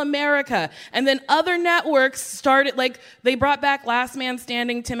Middle America. And then other networks started, like, they brought back Last Man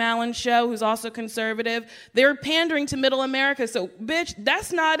Standing, Tim Allen's show, who's also conservative. They're pandering to Middle America. So, bitch,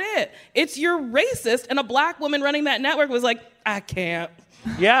 that's not it. It's you're racist. And a black woman running that network was like, I can't.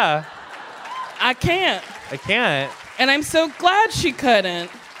 Yeah. I can't. And I'm so glad she couldn't.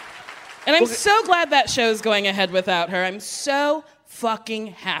 And I'm so glad that show's going ahead without her. I'm so fucking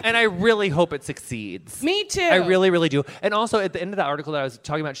happy. And I really hope it succeeds. Me too. I really, really do. And also at the end of that article that I was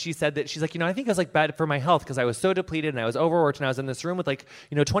talking about, she said that she's like, I think it was like bad for my health because I was so depleted and I was overworked and I was in this room with like,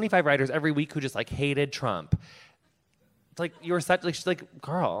 25 writers every week who just like hated Trump. It's like, you were such, like, she's like,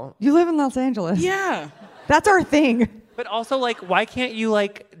 girl. You live in Los Angeles. Yeah. That's our thing. But also like, why can't you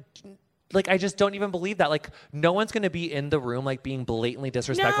like, I just don't even believe that. Like, no one's going to be in the room, like, being blatantly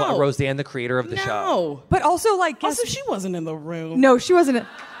disrespectful of Roseanne, the creator of the show. No. But also, like... Also, she wasn't in the room. No, she wasn't.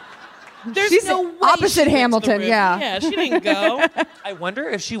 She's no way opposite she went to the Hamilton, room. yeah. Yeah, she didn't go. I wonder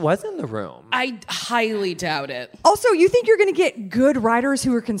if she was in the room. I highly doubt it. Also, you think you're going to get good writers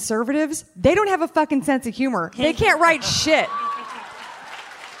who are conservatives? They don't have a fucking sense of humor. They can't write shit.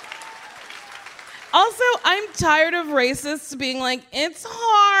 Also, I'm tired of racists being like, it's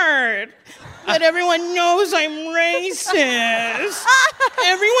hard, but everyone knows I'm racist.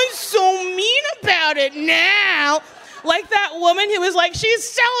 Everyone's so mean about it now. Like that woman who was like, she's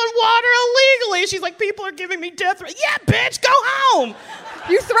selling water illegally. She's like, people are giving me death threats. Yeah, bitch, go home.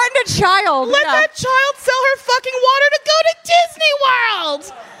 You threatened a child. Let that child sell her fucking water to go to Disney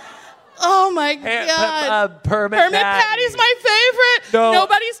World. Oh my God. Permit Patty's my favorite. No.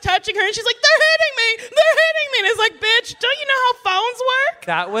 Nobody's touching her. And she's like, they're hitting me. They're hitting me. And it's like, bitch, don't you know how phones work?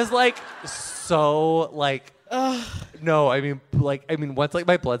 That was like so like, no, I mean, once like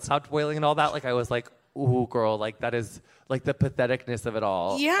my blood stopped boiling and all that, like I was like, ooh, girl, like that is like the patheticness of it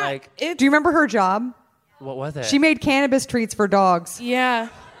all. Yeah. Like, Do you remember her job? what was it? She made cannabis treats for dogs. Yeah.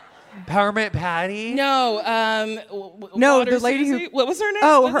 Permit Patty? No, No, Water the lady Susie? who... What was her name?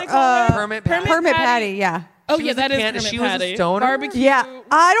 Oh, What'd her, they call her? Permit Patty. Permit Patty, yeah. Oh, She yeah, was that a is can- Permit she was a Patty. stoner? Barbecue. Yeah,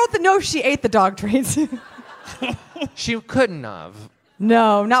 I don't know if she ate the dog treats. She couldn't have.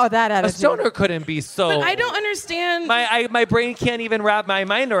 No, not with that A attitude. stoner couldn't be so. But I don't understand. My brain can't even wrap my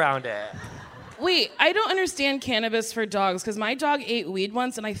mind around it. Wait, I don't understand cannabis for dogs because my dog ate weed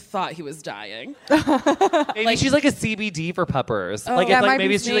once and I thought he was dying. Maybe she's like a CBD for puppers. Like, that it's like might maybe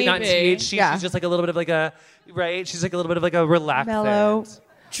be- it's like not maybe. THC. Yeah. She's just like a little bit of like a right. She's like a little bit of like a relaxant. Mellow.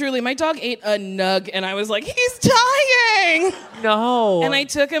 Truly, my dog ate a nug and I was like, he's dying. No. And I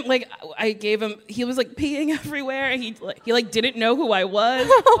took him, like, I gave him, he was like peeing everywhere. He didn't know who I was.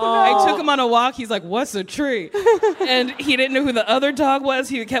 I took him on a walk. He's like, what's a tree? And he didn't know who the other dog was.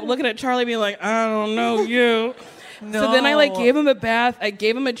 He kept looking at Charlie being like, I don't know you. No. So then I like gave him a bath. I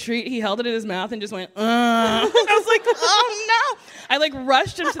gave him a treat. He held it in his mouth and just went, I was like, oh no. I like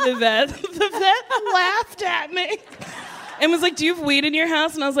rushed him to the vet. The vet laughed at me and was like, do you have weed in your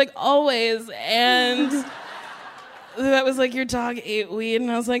house? And I was like, always. And that was like, your dog ate weed.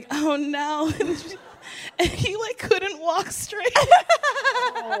 And I was like, oh no. And he like couldn't walk straight.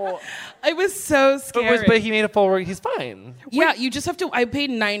 I was so scared. But he made a full work. He's fine. Yeah, you just have to, I paid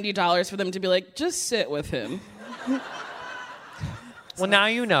 $90 for them to be like, just sit with him. Well, now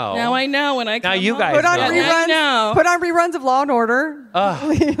you know. Now I know when I come Now you home. guys Put on know. I know. reruns. Put on reruns of Law and Order.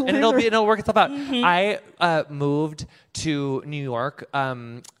 And it'll work itself out. I moved to New York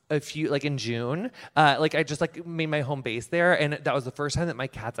in June. I just made my home base there, and that was the first time that my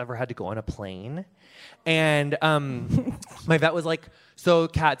cats ever had to go on a plane. And my vet was like, so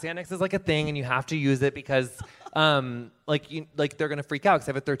cat Xanax is like a thing, and you have to use it because they're gonna freak out because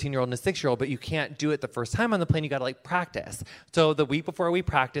I have a 13-year-old and a 6-year-old, but you can't do it the first time on the plane. You gotta practice. So the week before we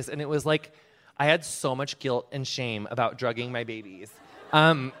practiced, and it was like I had so much guilt and shame about drugging my babies.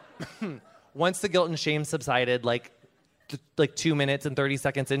 Once the guilt and shame subsided, 2 minutes and 30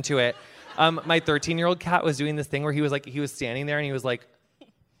 seconds into it, my 13-year-old cat was doing this thing where he was standing there and he was like,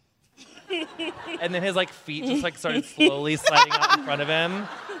 and then his feet just started slowly sliding out in front of him.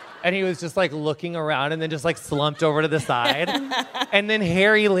 And he was just looking around and then just slumped over to the side. And then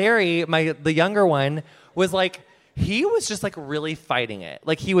Harry Larry, the younger one, was he was just really fighting it.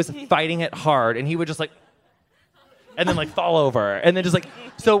 He was fighting it hard, and he would just and then fall over. And then just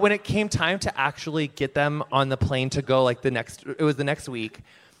so when it came time to actually get them on the plane to go it was the next week,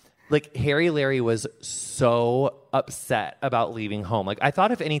 Harry Larry was so upset about leaving home. I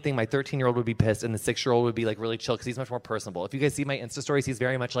thought if anything, my 13-year-old would be pissed and the 6-year-old would be really chill because he's much more personable. If you guys see my Insta stories, he's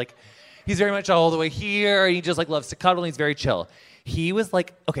very much all the way here. And he just loves to cuddle and he's very chill. He was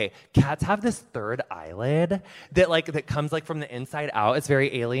okay, cats have this third eyelid that comes from the inside out. It's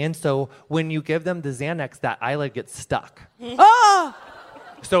very alien. So when you give them the Xanax, that eyelid gets stuck. Oh!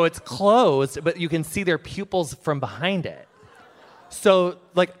 So it's closed, but you can see their pupils from behind it. So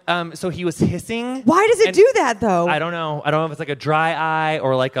so he was hissing. Why does it do that though? I don't know. I don't know if it's a dry eye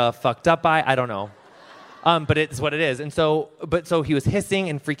or a fucked up eye. I don't know. But it's what it is. And so he was hissing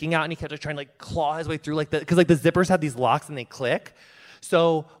and freaking out, and he kept trying to claw his way through because the zippers have these locks and they click.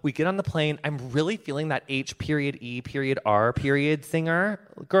 So we get on the plane. I'm really feeling that H period E period R period singer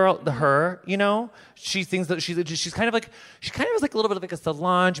girl, her, she sings that she's kind of she was a little bit of a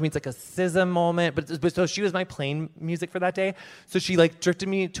Solange meets a SZA moment, but so she was my plane music for that day. So she drifted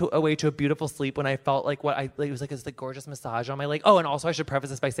me away to a beautiful sleep when I felt it was this gorgeous massage on my leg. Oh, and also I should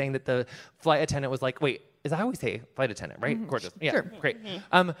preface this by saying that the flight attendant was wait, is that how we say flight attendant, right? Mm-hmm. Gorgeous. Yeah, sure. Great.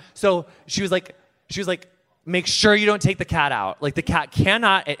 So she was make sure you don't take the cat out. The cat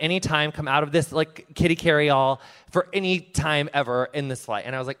cannot at any time come out of this kitty carry-all for any time ever in this flight.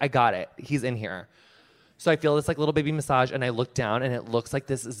 And I was I got it. He's in here. So I feel this little baby massage, and I look down, and it looks like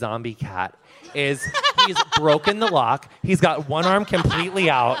this zombie cat he's broken the lock. He's got one arm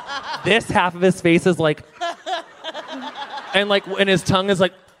completely out. This half of his face is and his tongue is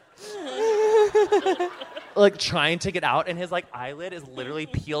trying to get out, and his eyelid is literally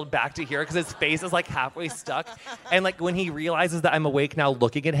peeled back to here because his face is halfway stuck. And when he realizes that I'm awake now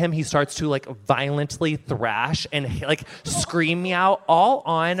looking at him, he starts to violently thrash and scream meow all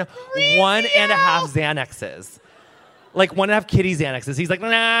on 1.5 Xanaxes. 1.5 kitty Xanaxes. He's nah.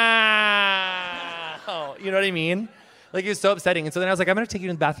 Oh, you know what I mean? It was so upsetting. And so then I was I'm going to take you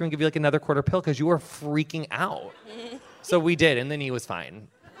to the bathroom and give you another quarter pill because you were freaking out. So we did, and then he was fine.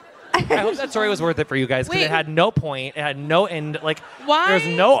 I hope that story was worth it for you guys because it had no point. It had no end. Why? There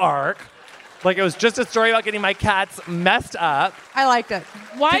was no arc. It was just a story about getting my cats messed up. I liked it.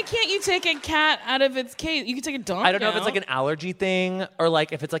 Why can't you take a cat out of its cage? You can take a dog. I don't know if it's an allergy thing or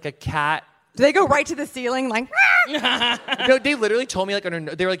if it's a cat. Do they go right to the ceiling No, they literally told me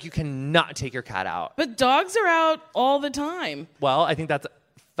they were you cannot take your cat out. But dogs are out all the time. Well, I think that's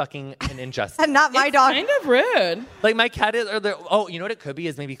fucking an injustice. And not my dog. Kind of rude. My cat is, you know what it could be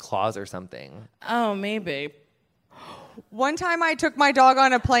is maybe claws or something. Oh, maybe. One time I took my dog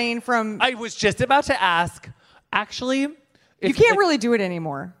on a plane from... I was just about to ask, actually... You can't really do it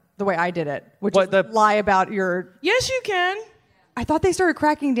anymore, the way I did it, which is lie about your... Yes, you can. I thought they started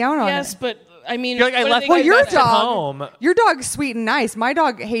cracking down on it. Yes, but... I mean, you're I left your dog. Home. Your dog's sweet and nice. My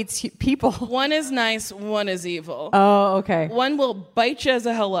dog hates people. One is nice, one is evil. Oh, okay. One will bite you as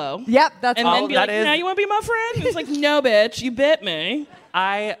a hello. Yep, that's and then be now you want to be my friend? And it's no, bitch, you bit me.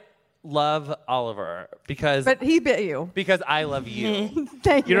 I love Oliver but he bit you because I love you.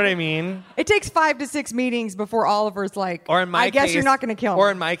 Thank you. You know what I mean? It takes 5 to 6 meetings before Oliver's or in my I guess you're not going to kill him. Or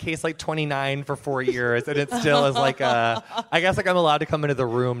in my case, 29 for 4 years, and it still is I guess I'm allowed to come into the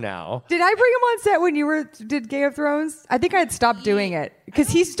room now. Did I bring him on set when you did Game of Thrones? I think I had stopped doing it because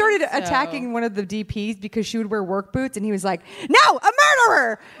he started attacking one of the DPs because she would wear work boots, and he was like, "No, a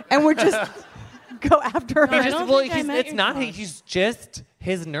murderer!" and would just go after her. He's just.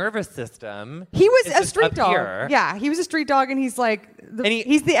 His nervous system. He was a street dog. Yeah, he was a street dog, and he's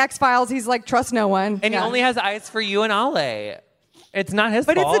he's the X-Files. He's trust no one. And he only has eyes for you and Ale. It's not his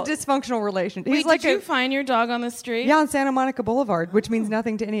fault. But it's a dysfunctional relationship. Wait, did you find your dog on the street? Yeah, on Santa Monica Boulevard, which means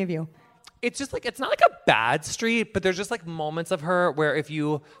nothing to any of you. It's just it's not a bad street, but there's just moments of her where if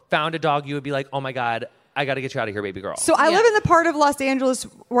you found a dog, you would be oh my God, I got to get you out of here, baby girl. So I live in the part of Los Angeles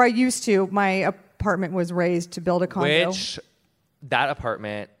where I used to. My apartment was raised to build a condo. Which, that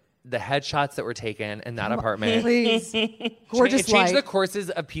apartment, the headshots that were taken in that apartment. Please. Gorgeous It changed light. the courses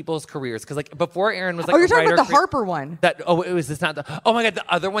of people's careers. Because like before Erin was like you're a talking writer, about the Harper one. It was this not the, oh my God, the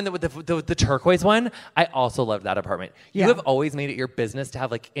other one, the turquoise one. I also loved that apartment. You Yeah. have always made it your business to have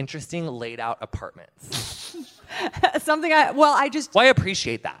like interesting laid out apartments. Well, I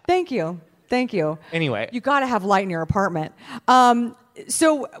appreciate that. Thank you. Anyway. You got to have light in your apartment.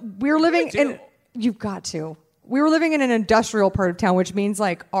 So we were living in, you've got to. We were living in an industrial part of town, which means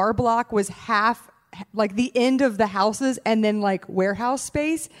like our block was half, like the end of the houses and then like warehouse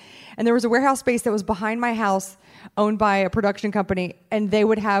space. And there was a warehouse space that was behind my house owned by a production company. And they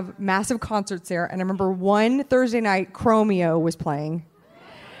would have massive concerts there. And I remember one Thursday night, Chromeo was playing.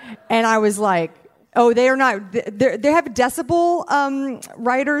 And I was like, oh, they are not. They have decibel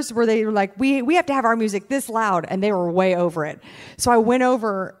writers where they were like, we have to have our music this loud, and they were way over it. So I went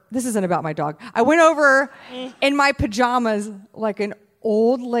over. This isn't about my dog. I went over in my pajamas like an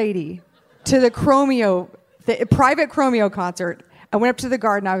old lady to the private Chromeo concert. I went up to the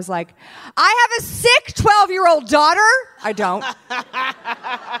guard and I was like, I have a sick 12-year-old daughter. I don't.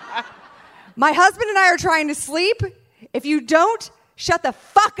 My husband and I are trying to sleep. If you don't shut the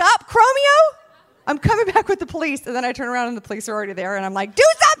fuck up, Chromeo, I'm coming back with the police. And then I turn around and the police are already there. And I'm like, do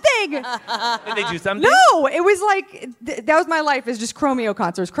something. Did they do something? No, it was like, that was my life, is just Chromeo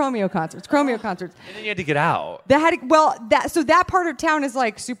concerts. And then you had to get out. That part of town is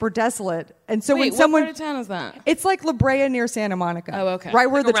like super desolate. And so Wait, when someone. what part of town is that? It's like La Brea near Santa Monica. Oh, okay. Right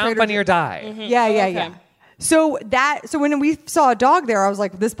where Like the around Trader Funny or Die. Mm-hmm. Yeah. Okay. So when we saw a dog there, I was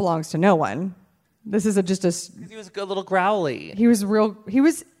like, this belongs to no one. This is just a. He was a good little growly.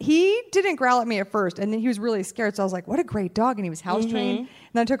 He didn't growl at me at first, and then he was really scared. So I was like, "What a great dog!" And he was house trained. And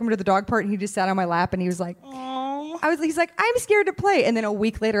then I took him to the dog park, and he just sat on my lap, and he was like, He's like, "I'm scared to play." And then a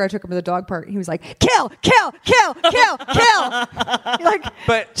week later, I took him to the dog park. And he was like, "Kill!"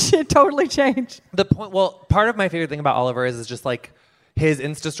 But shit totally changed. the point. Well, part of my favorite thing about Oliver is just like his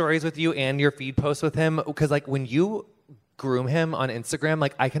Insta stories with you and your feed posts with him, because like when you groom him on Instagram,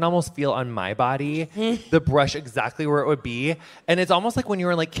 like I can almost feel on my body the brush exactly where it would be. And it's almost like when you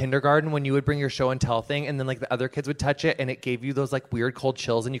were in like kindergarten, when you would bring your show and tell thing and then like the other kids would touch it and it gave you those like weird cold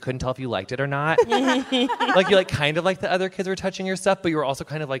chills and you couldn't tell if you liked it or not. Like you like kind of like the other kids were touching your stuff, but you were also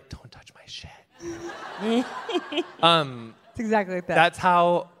kind of like, don't touch my shit. It's exactly like that. That's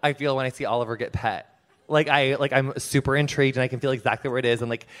how I feel when I see Oliver get pet. I'm super intrigued and I can feel exactly where it is, and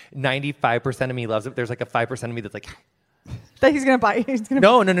like 95% of me loves it. There's like a 5% of me that's like that he's gonna bite.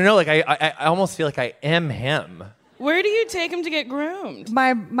 No. Like I almost feel like I am him. Where do you take him to get groomed?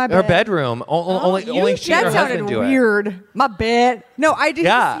 My bed. Our bedroom. Only she and her that sounded husband do it. weird. My bed. No, I did.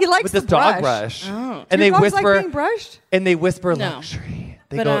 Yeah, He likes with this the brush. dog brush. Oh. And Do they your dogs whisper. like being brushed? And they whisper No. luxury.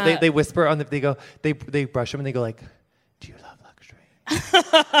 They But, go. They whisper on the. They go. They brush them and they go like, "Do you love luxury?"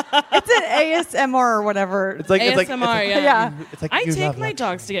 It's an ASMR or whatever. It's like ASMR, yeah. Yeah. It's like I you take love my luxury.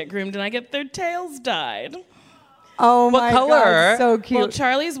 dogs to get groomed and I get their tails dyed. Oh What my color? God, so cute. Well,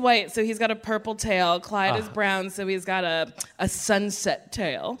 Charlie's white, so he's got a purple tail. Clyde is brown, so he's got a sunset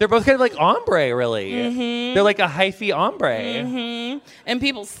tail. They're both kind of like ombre, really. Mm-hmm. They're like a hyphy ombre. Mm-hmm. And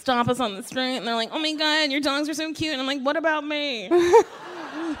people stop us on the street and they're like, "Oh my God, your dogs are so cute." And I'm like, "What about me?"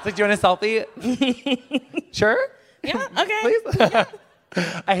 It's like, do you want a selfie? Sure. Yeah. Okay. Please.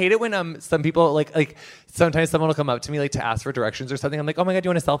 I hate it when some people like sometimes someone will come up to me like to ask for directions or something. I'm like, "Oh my God, do you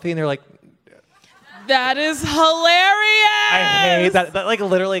want a selfie?" And they're like, That is hilarious. I hate that. That like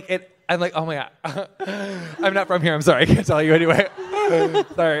literally it. I'm like, "Oh my God." I'm not from here. I'm sorry. I can't tell you anyway.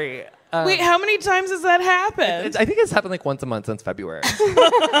 Sorry. Wait, how many times has that happened? I think it's happened like once a month since February. You're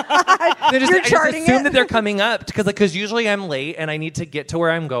I charting assume it? that they're coming up because usually I'm late and I need to get to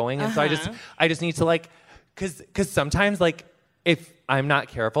where I'm going, and so I just need to like because sometimes like if I'm not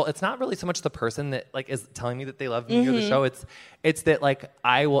careful, it's not really so much the person that like is telling me that they love me or the show. It's that like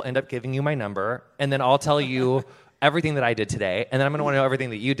I will end up giving you my number and then I'll tell you everything that I did today, and then I'm going to want to know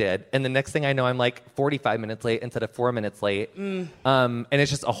everything that you did. And the next thing I know, I'm like 45 minutes late instead of 4 minutes late. And it's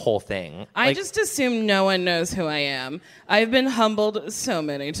just a whole thing. I just assume no one knows who I am. I've been humbled so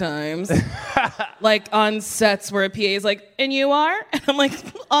many times. Like on sets where a PA is like, "And you are?" And I'm like,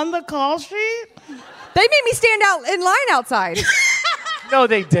 "On the call sheet?" They made me stand out in line outside. No,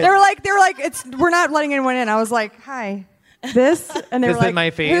 they did. They were like, we're not letting anyone in. I was like, "Hi, this," and they This were like, in my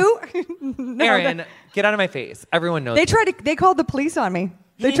face? "Who?" No, Erin, get out of my face. Everyone knows. they called the police on me.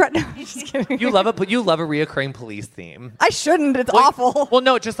 They tried. No, just kidding. You love a reoccurring police theme. I shouldn't. It's awful. Well,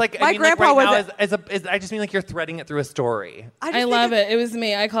 no, just like My grandpa right now, I just mean like you're threading it through a story. I love it. It was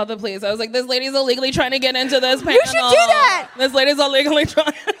me. I called the police. I was like, this lady's illegally trying to get into this panel. You should do that. This lady's illegally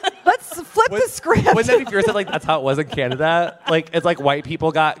trying. Let's flip the script. Wouldn't that be fierce? Like that's how it was in Canada. Like it's like white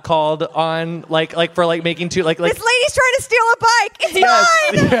people got called on like for like making two like. This lady's trying to steal a bike. It's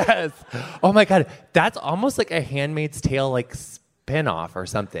mine. Yes. Oh my God, that's almost like a Handmaid's Tale like spin-off or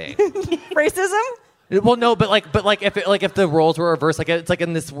something. Racism? Well, no, but if the roles were reversed, like it's like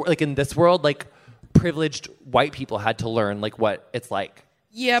in this world, like privileged white people had to learn like what it's like.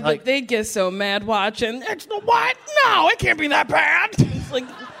 Yeah, but they'd get so mad watching. It's the what? No, it can't be that bad. It's like,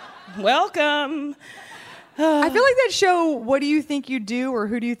 welcome. I feel like that show. What do you think you do, or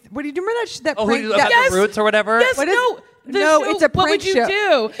who do you? What do you remember that prank? About the Roots or whatever? Yes, no, it's a prank What would you show.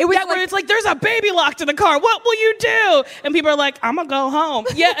 do? It was where it's like, there's a baby locked in the car. What will you do? And people are like, I'm going to go home.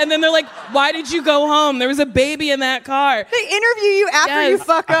 Yeah, and then they're like, why did you go home? There was a baby in that car. They interview you after you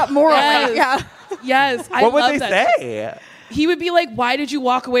fuck up morally. Yes. Yeah. Yes. What would they say? He would be like, why did you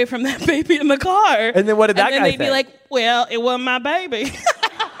walk away from that baby in the car? And then what did that guy say? And then they'd be like, well, it wasn't my baby.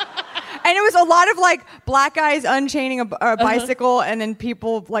 And it was a lot of like black guys unchaining a bicycle, and then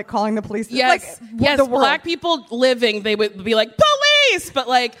people like calling the police. Yes, like, the world. Black people living, they would be like, police! But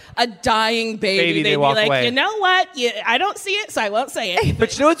like a dying baby, they'd be like, away. You know what? I don't see it, so I won't say it.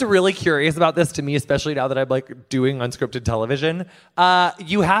 But you know what's really curious about this to me, especially now that I'm like doing unscripted television?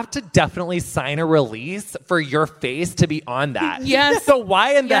 You have to definitely sign a release for your face to be on that. Yes. So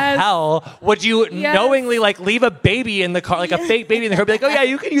why in the hell would you knowingly like leave a baby in the car, like a fake baby in the car, be like, oh yeah,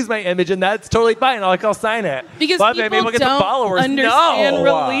 you can use my image and that's totally fine. I'll sign it. Because but people maybe we'll get don't the followers. understand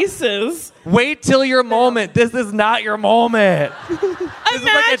releases. Wait till your moment. This is not your moment. This is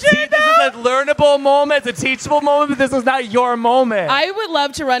a learnable moment. It's a teachable moment, but this is not your moment. I would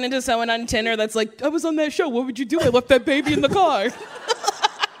love to run into someone on Tinder that's like, I was on that show. What would you do? I left that baby in the car.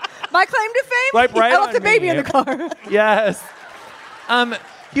 My claim to fame? Right I left the baby in the car. Yes.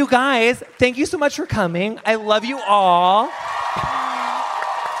 You guys, thank you so much for coming. I love you all.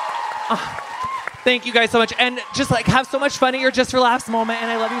 Thank you guys so much. And just like have so much fun at your Just for Laughs moment. And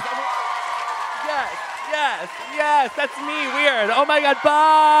I love you so much. Yes. That's me. Weird. Oh my God.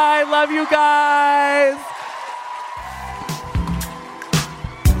 Bye. Love you guys.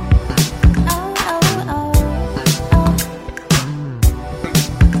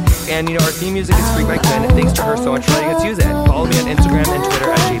 And you know, our theme music is free by Glenn. Thanks to her so much for letting us use it. Follow me on Instagram and Twitter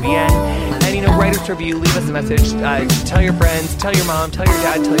 @JVN. And you know, write us a review, leave us a message. Tell your friends, tell your mom, tell your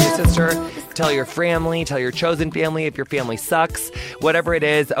dad, tell your sister, tell your family, tell your chosen family if your family sucks. Whatever it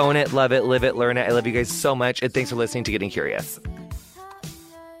is, own it, love it, live it, learn it. I love you guys so much. And thanks for listening to Getting Curious.